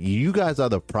 He's like, you guys are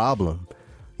the problem.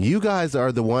 You guys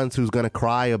are the ones who's going to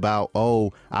cry about,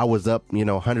 oh, I was up,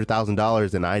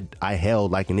 $100,000 and I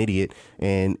held like an idiot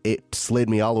and it slid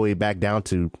me all the way back down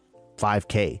to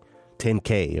 5K,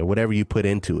 10K or whatever you put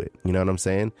into it. You know what I'm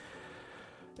saying?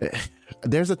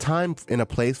 There's a time and a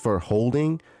place for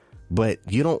holding, but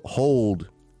you don't hold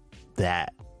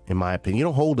that, in my opinion. You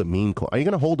don't hold a meme coin. Are you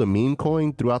going to hold a meme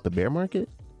coin throughout the bear market?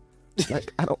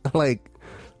 Like, I don't like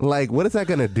what is that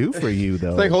going to do for you though?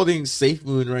 It's like holding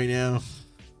SafeMoon right now.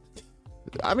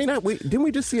 Didn't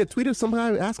we just see a tweet of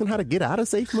somebody asking how to get out of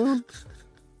SafeMoon?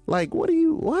 Like, what?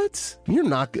 You're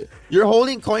not good. You're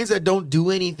holding coins that don't do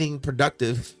anything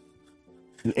productive.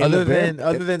 Other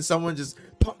than someone just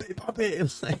pump it.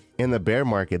 It's like, in the bear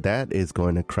market, that is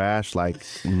going to crash like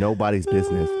nobody's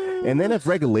business. And then if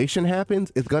regulation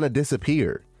happens, it's going to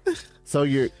disappear. So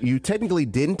you technically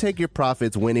didn't take your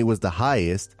profits when it was the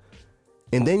highest.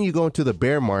 And then you go into the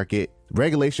bear market,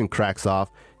 regulation cracks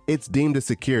off. It's deemed a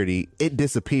security. It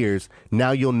disappears.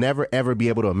 Now you'll never, ever be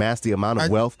able to amass the amount of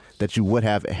wealth that you would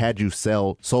have had you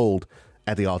sold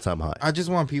at the all-time high. I just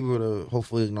want people to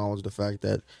hopefully acknowledge the fact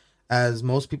that, as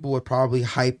most people would probably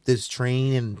hype this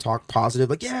train and talk positive,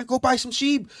 like, yeah, go buy some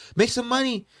SHIB, make some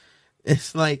money.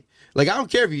 It's like I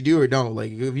don't care if you do or don't.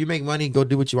 Like, if you make money, go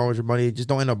do what you want with your money. Just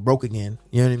don't end up broke again.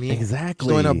 You know what I mean? Exactly. Just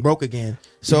don't end up broke again.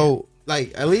 So,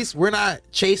 like, at least we're not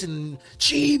chasing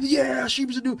SHIB. Yeah,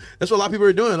 SHIB's a new. That's what a lot of people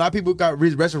are doing. A lot of people got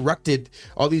resurrected.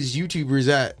 All these YouTubers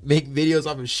that make videos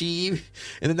off of SHIB,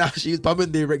 and then now SHIB's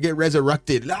pumping, they get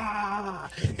resurrected.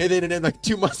 And then like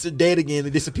 2 months a day again,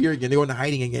 they disappear again. They go into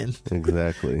hiding again.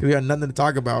 Exactly. We got nothing to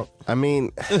talk about.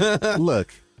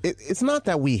 Look, it's not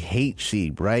that we hate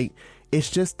SHIB, right?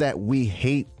 It's just that we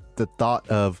hate the thought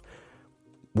of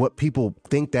what people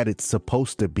think that it's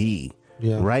supposed to be.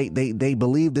 Yeah. Right? They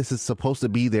believe this is supposed to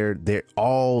be their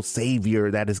all savior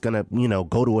that is gonna,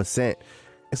 go to a cent.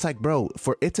 It's like, bro,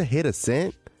 for it to hit a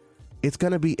cent, it's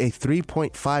gonna be a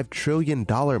 $3.5 trillion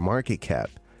market cap.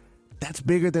 That's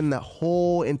bigger than the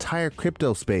whole entire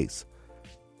crypto space.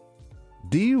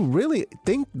 Do you really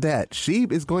think that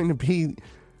SHIB is going to be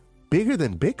bigger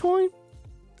than Bitcoin?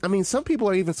 Some people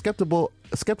are even skeptical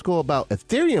about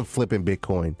Ethereum flipping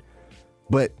Bitcoin.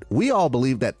 But we all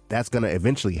believe that that's going to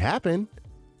eventually happen.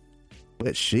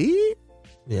 But she?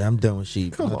 Yeah, I'm done with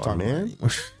sheep. Come I'm not on, talking man.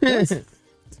 about it anymore.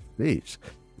 Sheesh.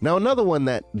 Now, another one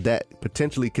that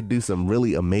potentially could do some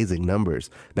really amazing numbers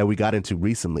that we got into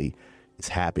recently is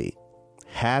Happy.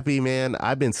 Happy, man.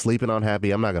 I've been sleeping on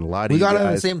Happy. I'm not going to lie to We you got guys. it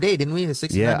on the same day, didn't we? The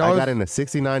 $69. Yeah, I got in at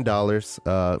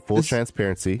 $69, full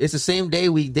transparency. It's the same day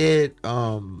we did.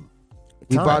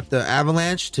 We Time. bought the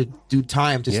Avalanche to do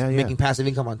time, just Yeah, yeah. making passive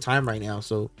income on time right now.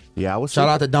 So Yeah, I was shout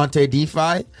out to Dante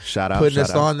DeFi, Shout out, putting shout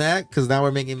us out. on that because now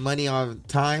we're making money on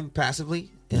time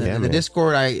passively. And Yeah, in the man.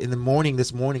 Discord,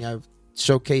 this morning I've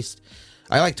showcased.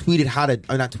 I tweeted how to,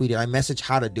 not tweeted. I messaged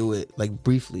how to do it like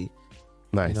briefly.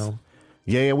 Nice. You know.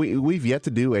 Yeah, we've yet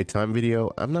to do a time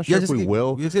video. I'm not sure if we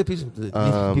will. Just get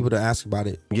people to ask about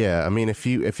it. Yeah, I mean, if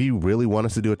you really want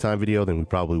us to do a time video, then we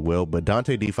probably will. But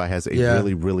Dante DeFi has a Yeah.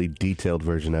 really, really detailed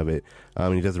version of it.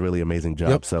 He does a really amazing job.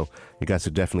 Yep. So you guys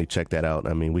should definitely check that out.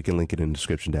 I mean, we can link it in the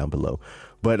description down below.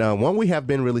 But one we have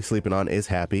been really sleeping on is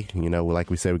Happy. You know, like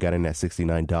we said, we got in at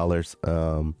 $69.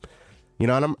 You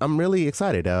know, and I'm really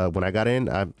excited. When I got in,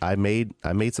 I made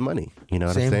some money. You know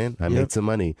what I'm Same. saying? I Yep. made some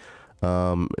money.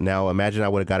 Now imagine I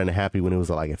would have gotten a Happy when it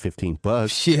was like at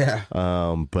 $15. Yeah.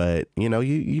 But you know,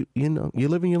 you know, you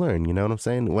live and you learn. You know what I'm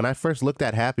saying? When I first looked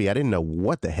at Happy, I didn't know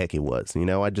what the heck it was. You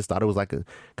know, I just thought it was like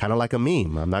kind of like a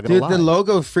meme. I'm not gonna Dude, lie. the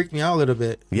logo freaked me out a little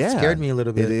bit. Yeah, It scared me a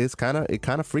little bit. It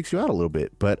kind of freaks you out a little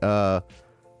bit. But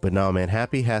no, man,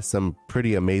 Happy has some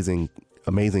pretty amazing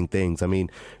things. I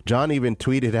mean, John even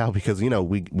tweeted out because, you know,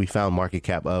 we found market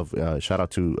cap of shout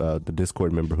out to the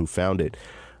Discord member who found it.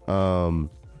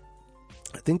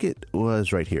 I think it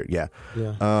was right here. Yeah.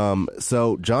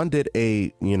 So John did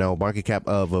a, you know, market cap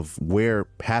of where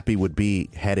Happy would be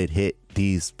had it hit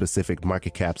these specific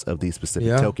market caps of these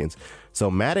specific tokens. So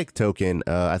Matic token,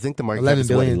 I think the market cap is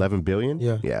what, 11 billion?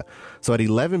 Yeah. So at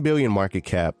 11 billion market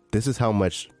cap, this is how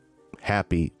much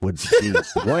Happy would be.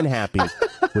 One Happy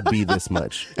would be this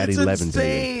much at 11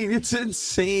 billion. It's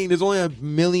insane. There's only 1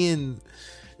 million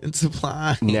in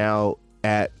supply. Now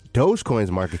at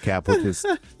Dogecoin's market cap, which is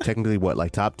technically what,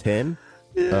 like top 10?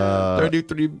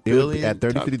 33 It would billion. be at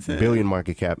 33 billion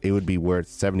market cap, it would be worth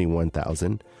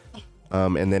 71,000.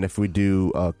 And then if we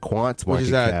do Quant's which market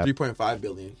is at cap, 3.5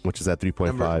 billion. which is at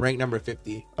 3.5, Rank number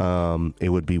 50. it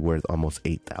would be worth almost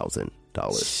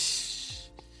 $8,000.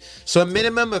 So a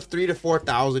minimum of 3,000 to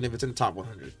 4,000 if it's in the top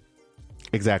 100.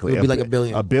 Exactly. It would be like $1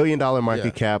 billion. $1 billion market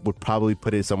Yeah. cap would probably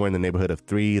put it somewhere in the neighborhood of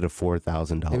 $3,000 to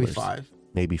 $4,000. Maybe 5.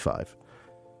 Maybe 5.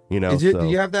 You know, Do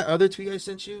you have that other tweet I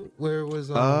sent you where it was?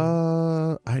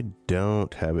 I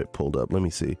don't have it pulled up. Let me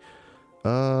see.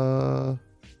 That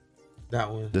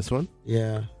one. This one?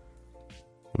 Yeah.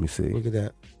 Let me see. Look at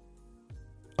that.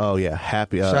 Oh yeah,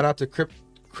 Happy. Shout out to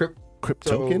Cryptoken.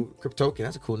 Cryptoken.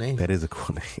 That's a cool name. That is a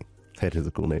cool name. That is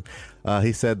a cool name.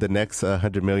 He said the next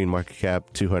 100 million market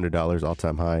cap, $200 all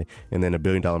time high, and then $1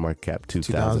 billion market cap,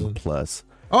 2,000 plus.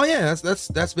 Oh yeah,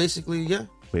 that's basically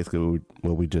Basically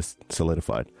what we just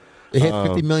solidified. It hit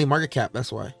 50 million market cap.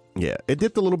 That's why. Yeah, it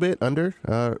dipped a little bit under.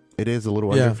 It is a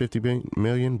little under 50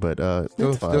 million, but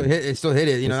it's fine. It still hit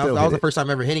it. You know, that was the first time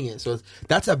ever hitting it. So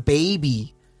that's a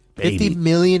baby. $50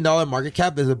 million market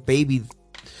cap is a baby.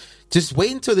 Just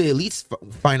wait until the elites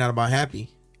find out about Happy.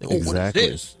 Like, Exactly.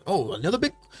 What is this? Oh, another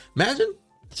big. Imagine.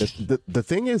 The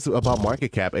thing is about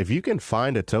market cap, if you can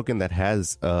find a token that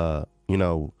has you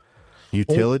know,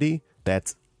 utility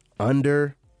that's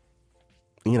under,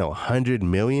 you know, 100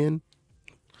 million,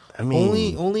 I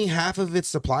mean, only half of its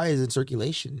supply is in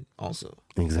circulation. Also,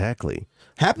 exactly.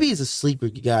 Happy is a sleeper,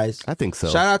 you guys. I think so.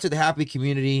 Shout out to the Happy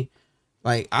community.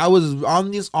 Like, I was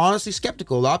honestly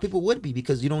skeptical. A lot of people would be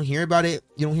because you don't hear about it.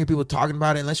 You don't hear people talking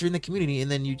about it unless you're in the community. And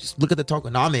then you just look at the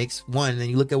tokenomics, one, and then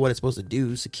you look at what it's supposed to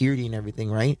do, security and everything,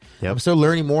 right? Yep. I'm still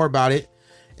learning more about it.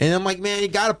 And I'm like, man, you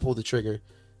got to pull the trigger.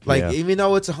 Like, Yeah. even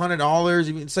though it's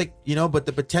 $100, it's like, you know, but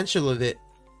the potential of it,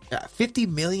 $50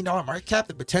 million market cap,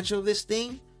 the potential of this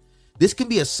thing, this can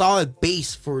be a solid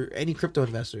base for any crypto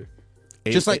investor.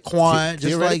 Just like Quant,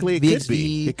 just like theoretically,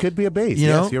 VXV. it could be a base. You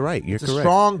know? Yes, you're right. You're It's correct. a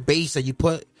strong base that you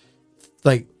put,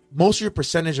 like, most of your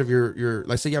percentage of your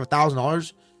like, say you have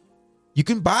 $1,000, you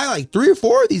can buy like 3 or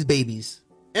 4 of these babies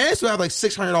and still have like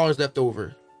 $600 left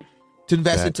over to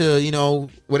invest into, you know,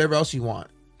 whatever else you want.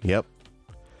 Yep.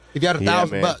 If you had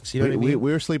 $1,000, you know what I mean?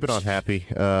 We were sleeping on Happy.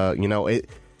 You know, it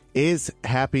is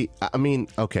Happy. I mean,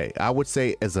 okay, I would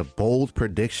say as a bold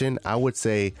prediction, I would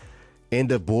say end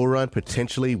of bull run,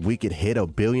 potentially we could hit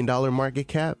 $1 billion market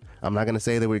cap. I'm not going to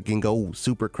say that we can go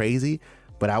super crazy,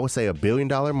 but I would say $1 billion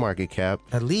market cap.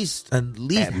 At least At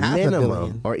half minimum, a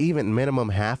billion. or even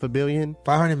minimum $500 million.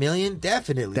 500 million?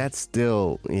 Definitely. That's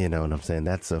still, you know what I'm saying?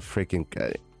 That's a freaking,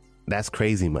 that's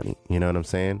crazy money. You know what I'm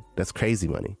saying? That's crazy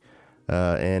money.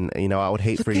 And I would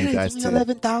hate for you guys to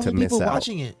 11,000 miss people out.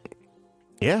 watching it.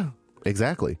 Yeah,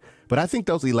 exactly. But I think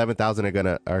those 11,000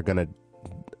 are gonna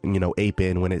ape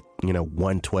in when it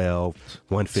 112,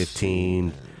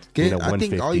 115. I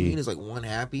think all you need is like one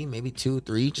happy, maybe 2,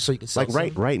 3, just so you can sell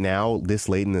Like some. right now, this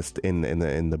late in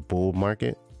the bull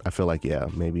market, I feel like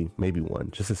maybe one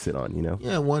just to sit on.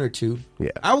 Yeah, 1 or 2.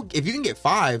 Yeah. If you can get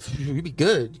 5, you'd be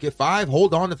good. You get 5,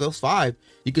 hold on to those 5.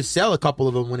 You could sell a couple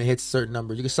of them when it hits certain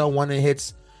numbers. You can sell one that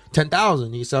hits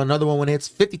 10,000. You can sell another one when it hits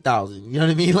 50,000. You know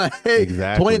what I mean? Like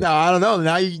Exactly. 20,000. I don't know.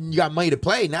 Now you got money to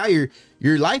play. Now your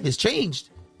life has changed.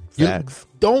 Facts.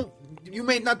 You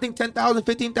may not think 10,000,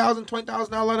 15,000,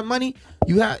 20,000 a lot of money.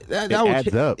 You have that will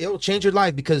adds up. It will change your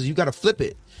life because you got to flip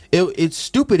it. It's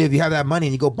stupid if you have that money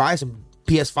and you go buy some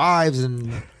PS5s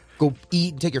and go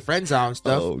eat and take your friends out and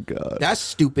stuff. Oh God, that's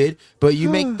stupid. But you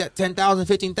make that 10,000,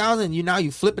 15,000.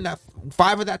 You flipping that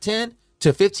 5 of that 10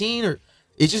 to 15, or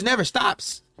it just never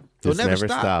stops. It never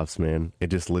stops, man. It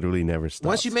just literally never stops.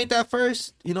 Once you make that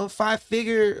first, 5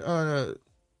 figure,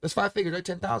 that's 5 figures, right?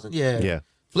 10,000, yeah.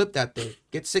 Flip that thing.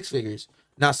 Get 6 figures.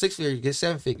 Now 6 figures, get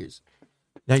 7 figures.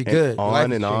 Now you're good.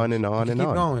 On and on and on and keep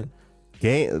on. Going.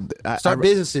 Start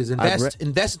businesses. Invest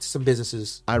into some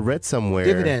businesses. I read somewhere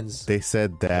dividends. They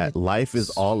said that life is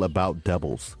all about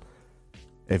doubles.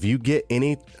 If you get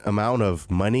any amount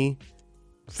of money,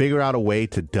 figure out a way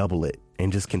to double it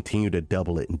and just continue to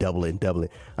double it and double it and double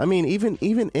it. I mean, even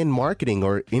in marketing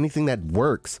or anything that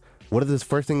works, what is the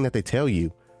first thing that they tell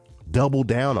you? Double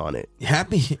down on it.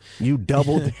 Happy. You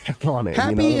double down on it.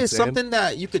 Happy is something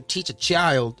that you could teach a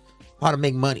child how to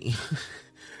make money.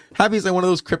 Happy is like one of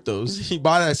those cryptos. He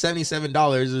bought it at $77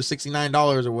 or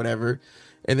 $69 or whatever.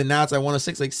 And then now it's like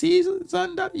 106. Like, see,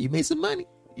 son, you made some money.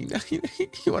 You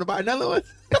want to buy another one?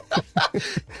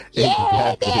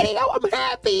 Yeah, Daddy, I'm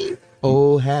happy.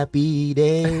 Oh, happy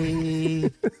day.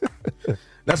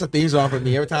 That's a theme song for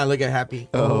me. Every time I look at Happy.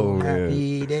 Oh,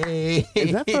 happy day.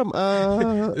 Is that from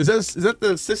Is that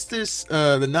the sisters,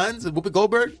 the nuns, Whoopi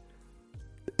Goldberg?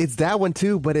 It's that one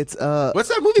too, but it's what's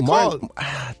that movie called?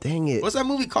 Dang it. What's that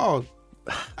movie called?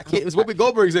 I can't. It's Whoopi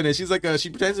Goldberg's in it. She's like she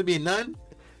pretends to be a nun.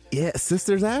 Yeah,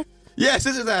 Sisters Act. Yeah,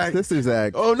 Sisters Act. Sisters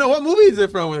Act. Oh no, what movie is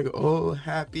it from? Like, oh,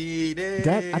 happy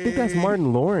day. I think that's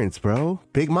Martin Lawrence, bro.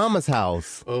 Big Mama's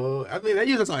House. Oh, I mean, they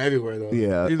use that song everywhere though.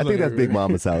 Yeah, I think that's Big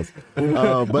Mama's House. But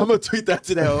I'm gonna tweet that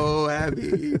today. Oh,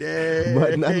 happy day.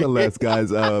 But nonetheless,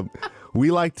 guys, we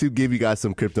like to give you guys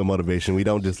some crypto motivation. We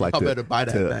don't just like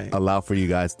to allow for you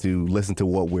guys to listen to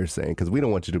what we're saying, because we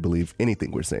don't want you to believe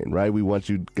anything we're saying, right? We want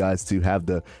you guys to have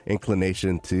the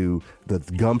inclination, to the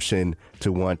gumption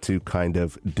to want to kind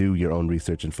of do your own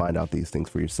research and find out these things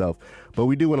for yourself. But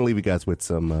we do want to leave you guys with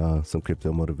some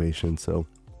crypto motivation. So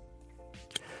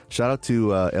shout out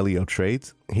to Elio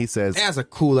Trades. He says it has a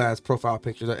cool ass profile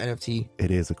picture, the NFT.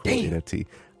 It is a cool NFT.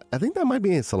 I think that might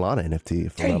be a Solana NFT,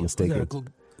 if I'm not mistaken.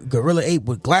 Gorilla Ape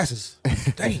with glasses.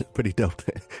 Dang. Pretty dope.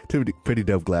 Pretty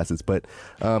dope glasses. But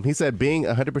he said being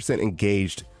 100%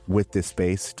 engaged with this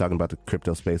space, talking about the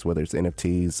crypto space, whether it's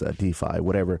NFTs, DeFi,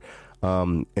 whatever,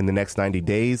 in the next 90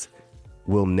 days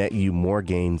will net you more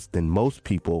gains than most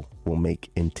people will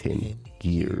make in 10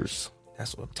 years.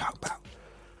 That's what I'm talking about.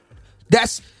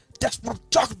 That's what I'm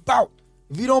talking about.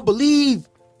 If you don't believe,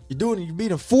 you're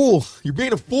being a fool. You're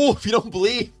being a fool if you don't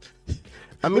believe.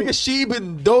 I mean, look at Shib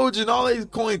and Doge and all these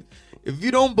coins. If you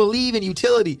don't believe in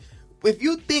utility, if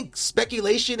you think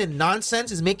speculation and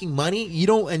nonsense is making money,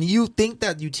 you think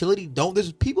that utility don't.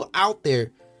 There's people out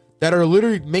there that are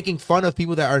literally making fun of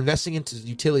people that are investing into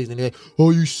utilities, and they're like, "Oh,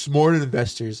 you smart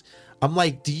investors." I'm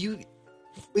like,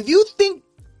 if you think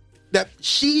that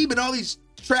Shib and all these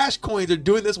trash coins are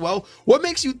doing this well, what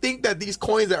makes you think that these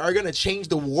coins that are gonna change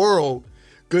the world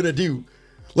gonna do?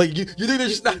 Like, you think they're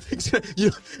just not,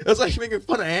 that's like making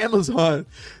fun of Amazon.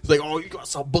 It's like, oh, you gotta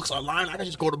sell books online, I can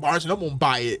just go to Barnes and Noble and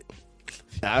buy it.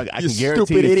 I can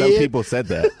guarantee you some people said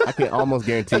that. I can almost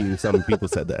guarantee you some people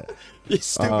said that. You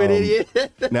stupid idiot.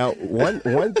 Now,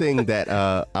 one thing that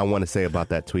I want to say about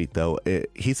that tweet, though,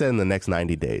 he said in the next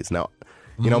 90 days. Now,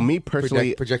 me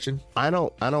personally, projection. I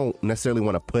don't necessarily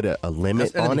want to put a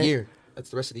limit on it. Year. That's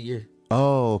the rest of the year.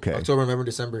 Oh, okay. October, November,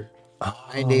 December.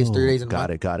 9 days, 3 days, and got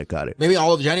it. Maybe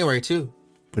all of January too.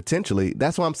 Potentially.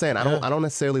 That's what I'm saying. I don't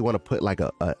necessarily want to put like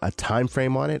a time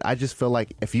frame on it. I just feel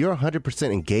like if you're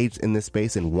 100% engaged in this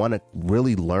space and want to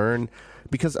really learn,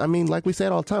 because I mean, like we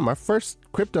said all the time, our first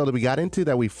crypto that we got into,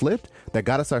 that we flipped, that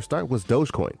got us our start, was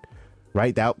Dogecoin,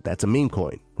 right? That's a meme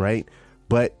coin, right?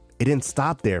 But it didn't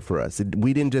stop there for us.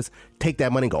 We didn't just take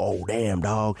that money and go, oh, damn,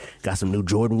 dog, got some new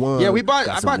Jordan 1. Yeah, I bought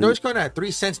Dogecoin at 3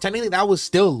 cents. Technically, that was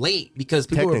still late because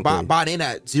people were bought in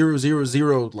at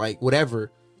 0.000, like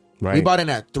whatever. Right. We bought in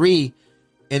at 3.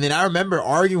 And then I remember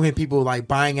arguing with people like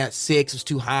buying at 6 was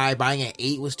too high, buying at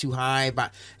 8 was too high. And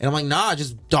I'm like, nah,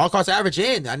 just dollar cost average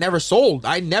in. I never sold.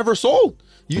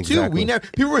 You too. Exactly. We never.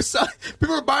 People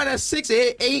were buying at 6,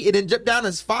 8, and then dipped down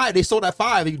as 5. They sold at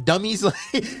 5. You dummies.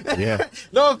 Yeah.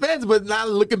 No offense, but now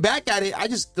looking back at it, I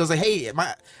was like, hey,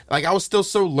 I was still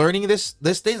so learning this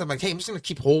thing. I'm like, hey, I'm just gonna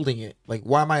keep holding it. Like,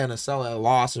 why am I gonna sell at a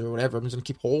loss or whatever? I'm just gonna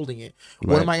keep holding it.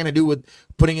 What Right. am I gonna do with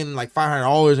putting in like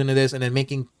 $500 into this and then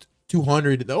making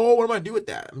 200? Oh, what am I gonna do with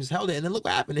that? I'm just held it, and then look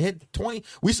what happened. It hit 20.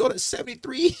 We sold at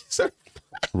 73.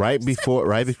 Right before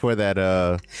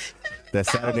that that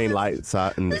Saturday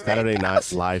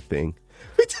Night Live thing.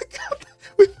 We took out.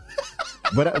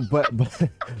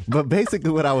 But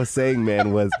basically what I was saying,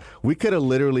 man, was we could have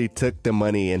literally took the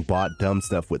money and bought dumb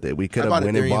stuff with it. We could have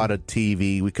went and bought a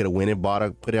TV. We could have went and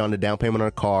put it on the down payment on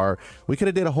a car. We could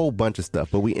have did a whole bunch of stuff,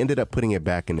 but we ended up putting it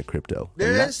back into crypto.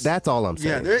 That's all I'm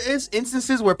saying. Yeah, there is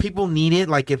instances where people need it,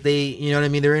 like if they, you know what I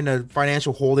mean, they're in a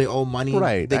financial hole, they owe money,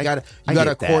 Right. They got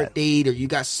a court date, or you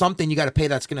got something you got to pay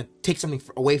that's gonna take something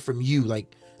away from you,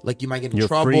 like you might get in Your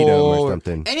trouble freedom or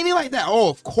something. anything like that. Oh,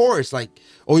 of course, like,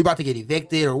 you're about to get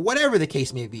evicted or whatever the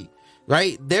case may be.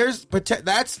 Right? That's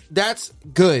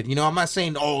good. You know, I'm not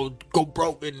saying, oh, go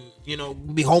broke and, you know,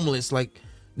 be homeless. Like,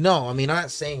 no, I mean, I'm not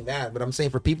saying that, but I'm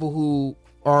saying for people who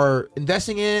are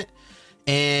investing in it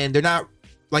and they're not,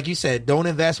 like you said, don't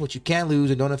invest what you can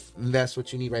lose and don't invest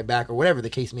what you need right back, or whatever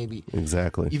the case may be.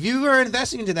 Exactly. If you are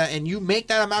investing into that and you make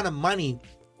that amount of money,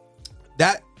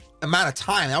 that amount of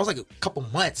time, that was like a couple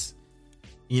months,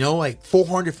 you know, like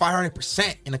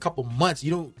 400-500% in a couple months.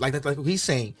 You don't like that, like what he's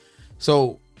saying.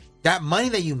 So that money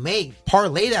that you make,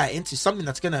 parlay that into something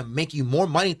that's gonna make you more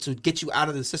money to get you out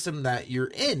of the system that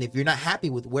you're in if you're not happy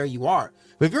with where you are.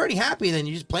 But if you're already happy, then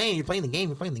you're playing the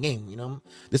game, you know.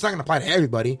 It's not gonna apply to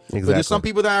everybody. Exactly. But there's some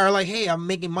people that are like, hey, I'm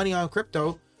making money on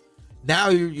crypto. Now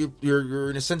you're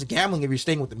in a sense gambling if you're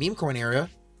staying with the meme coin area.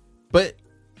 But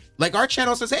like our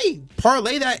channel says, hey,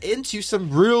 parlay that into some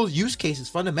real use cases,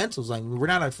 fundamentals. Like, we're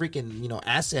not a freaking, you know,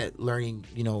 asset learning,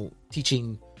 you know,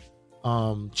 teaching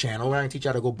channel. We're not gonna teach you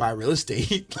how to go buy real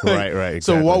estate. Right, exactly.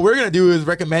 So what we're gonna do is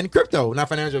recommend crypto, not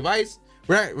financial advice.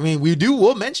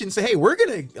 We'll mention, say, hey, we're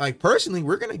gonna, like, personally,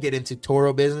 we're gonna get into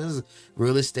Toro business,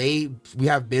 real estate. We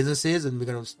have businesses and we're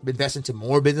gonna invest into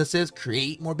more businesses,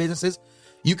 create more businesses.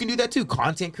 You can do that too.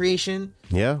 Content creation.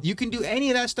 Yeah. You can do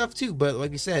any of that stuff too. But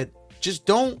like you said, just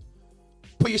don't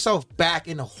put yourself back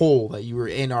in a hole that you were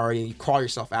in already and you crawl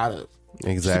yourself out of.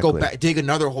 Exactly. Just to go back, dig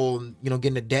another hole and, you know, get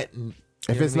into debt. And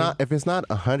if it's not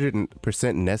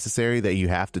 100% necessary that you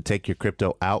have to take your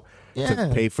crypto out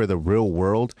to pay for the real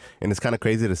world, and it's kind of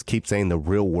crazy to keep saying the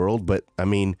real world, but I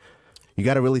mean, you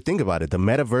got to really think about it. The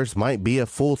metaverse might be a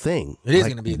full thing. It is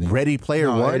going to be. Ready Player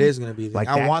One. It is going to be. Like,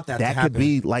 I want that to happen. That could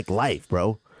be like life,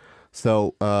 bro.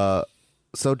 So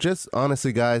just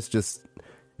honestly, guys, just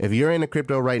if you're into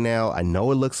crypto right now, I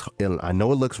know it looks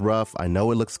rough, I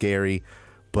know it looks scary,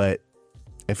 but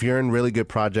if you're in really good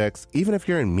projects, even if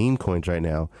you're in meme coins right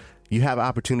now, you have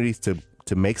opportunities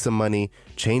to make some money,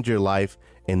 change your life,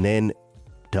 and then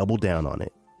double down on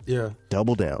it. Yeah.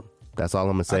 Double down. That's all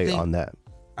I'm going to say on that.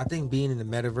 I think being in the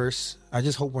metaverse, I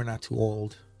just hope we're not too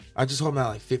old. I just hope I'm not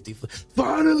like 50.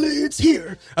 Finally, it's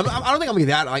here. I don't think I'm gonna be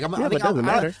that. Like, it doesn't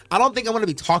matter. I don't think I'm gonna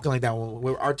be talking like that.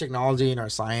 When our technology and our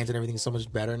science and everything is so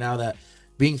much better now that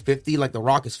being 50, like The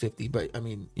Rock is 50. But I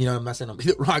mean, you know, I'm not saying I'm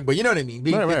The Rock, but you know what I mean.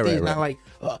 Being 50 is not like.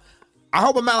 I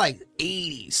hope I'm not like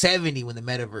 80, 70 when the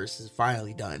metaverse is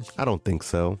finally done. I don't think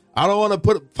so. I don't want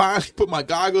to finally put my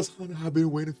goggles on. I've been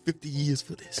waiting 50 years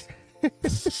for this.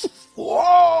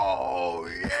 Whoa,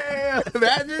 yeah.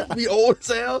 Imagine be old as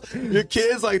hell. Your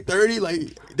kid's like 30,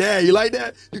 like, Dad, you like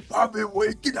that? I've been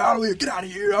waiting. Get out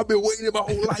of here. I've been waiting my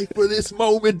whole life for this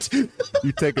moment.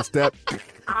 You take a step.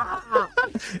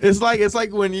 It's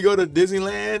like when you go to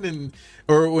Disneyland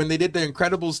or when they did The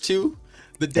Incredibles 2.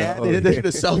 The dad, they did a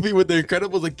selfie with The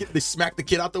Incredibles. Like, they smacked the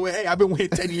kid out the way. Hey, I've been waiting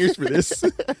 10 years for this.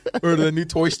 Or the new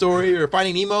Toy Story or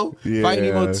Finding Nemo. Yeah.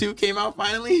 Finding Nemo 2 came out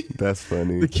finally. That's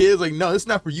funny. The kid's like, no, this is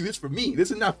not for you. It's for me.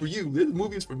 This is not for you. This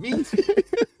movie is for me.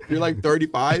 You're like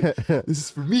 35. This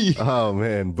is for me. Oh,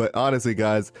 man. But honestly,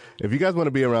 guys, if you guys want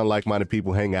to be around like-minded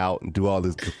people, hang out and do all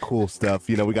this cool stuff,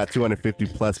 you know, we got 250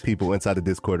 plus people inside the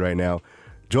Discord right now.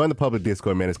 Join the public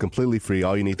Discord, man. It's completely free.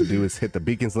 All you need to do is hit the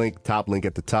Beacons link, top link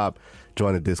at the top.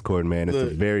 Join the Discord, man. It's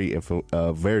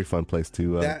a very fun place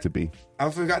to be. I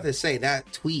forgot to say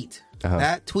that tweet.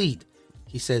 That tweet.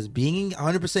 He says, being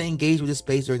 100% engaged with this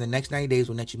space during the next 90 days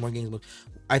will net you more games.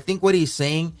 I think what he's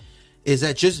saying is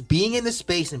that just being in the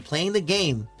space and playing the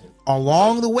game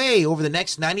along the way over the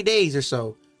next 90 days or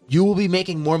so, you will be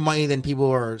making more money than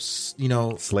people are,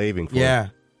 Slaving for. Yeah.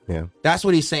 Yeah. That's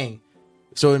what he's saying.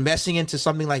 So investing into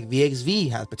something like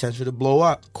VXV has potential to blow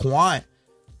up. Quant,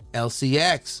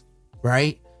 LCX,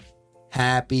 right?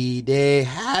 Happy day,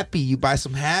 happy. You buy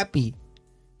some happy.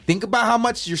 Think about how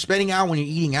much you're spending out when you're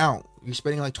eating out. You're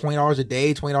spending like $20 a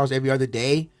day, $20 every other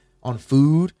day on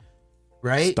food,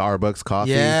 right? Starbucks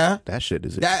coffee. Yeah. That shit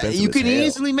is expensive. You can as hell.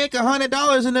 easily make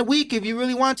 $100 in a week if you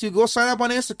really want to. Go sign up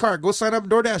on Instacart. Go sign up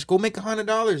DoorDash. Go make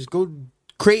 $100. Go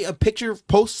create a picture,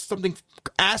 post something,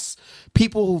 ask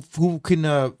people who can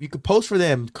you could post for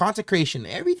them, content creation,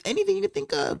 anything you can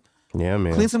think of. Yeah,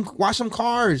 man. Wash some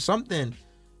cars, something.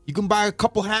 You can buy a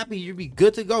couple happy, you'll be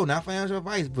good to go. Not financial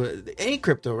advice, but any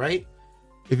crypto, right?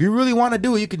 If you really want to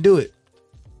do it, you can do it.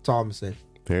 That's all I'm gonna say.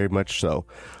 Very much so.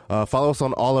 Follow us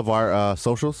on all of our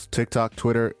socials, TikTok,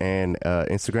 Twitter, and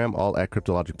Instagram, all at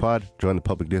CryptologicPod. Join the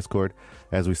public Discord.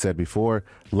 As we said before,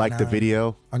 like the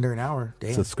video. Under an hour.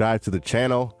 Damn. Subscribe to the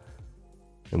channel.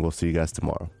 And we'll see you guys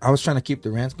tomorrow. I was trying to keep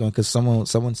the rants going because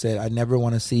someone said, I never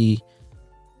want to see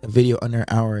a video under an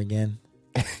hour again.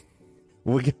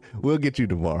 We'll get you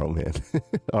tomorrow, man.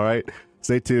 All right.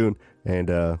 Stay tuned. And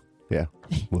yeah,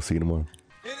 we'll see you tomorrow.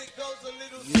 And it goes a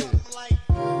little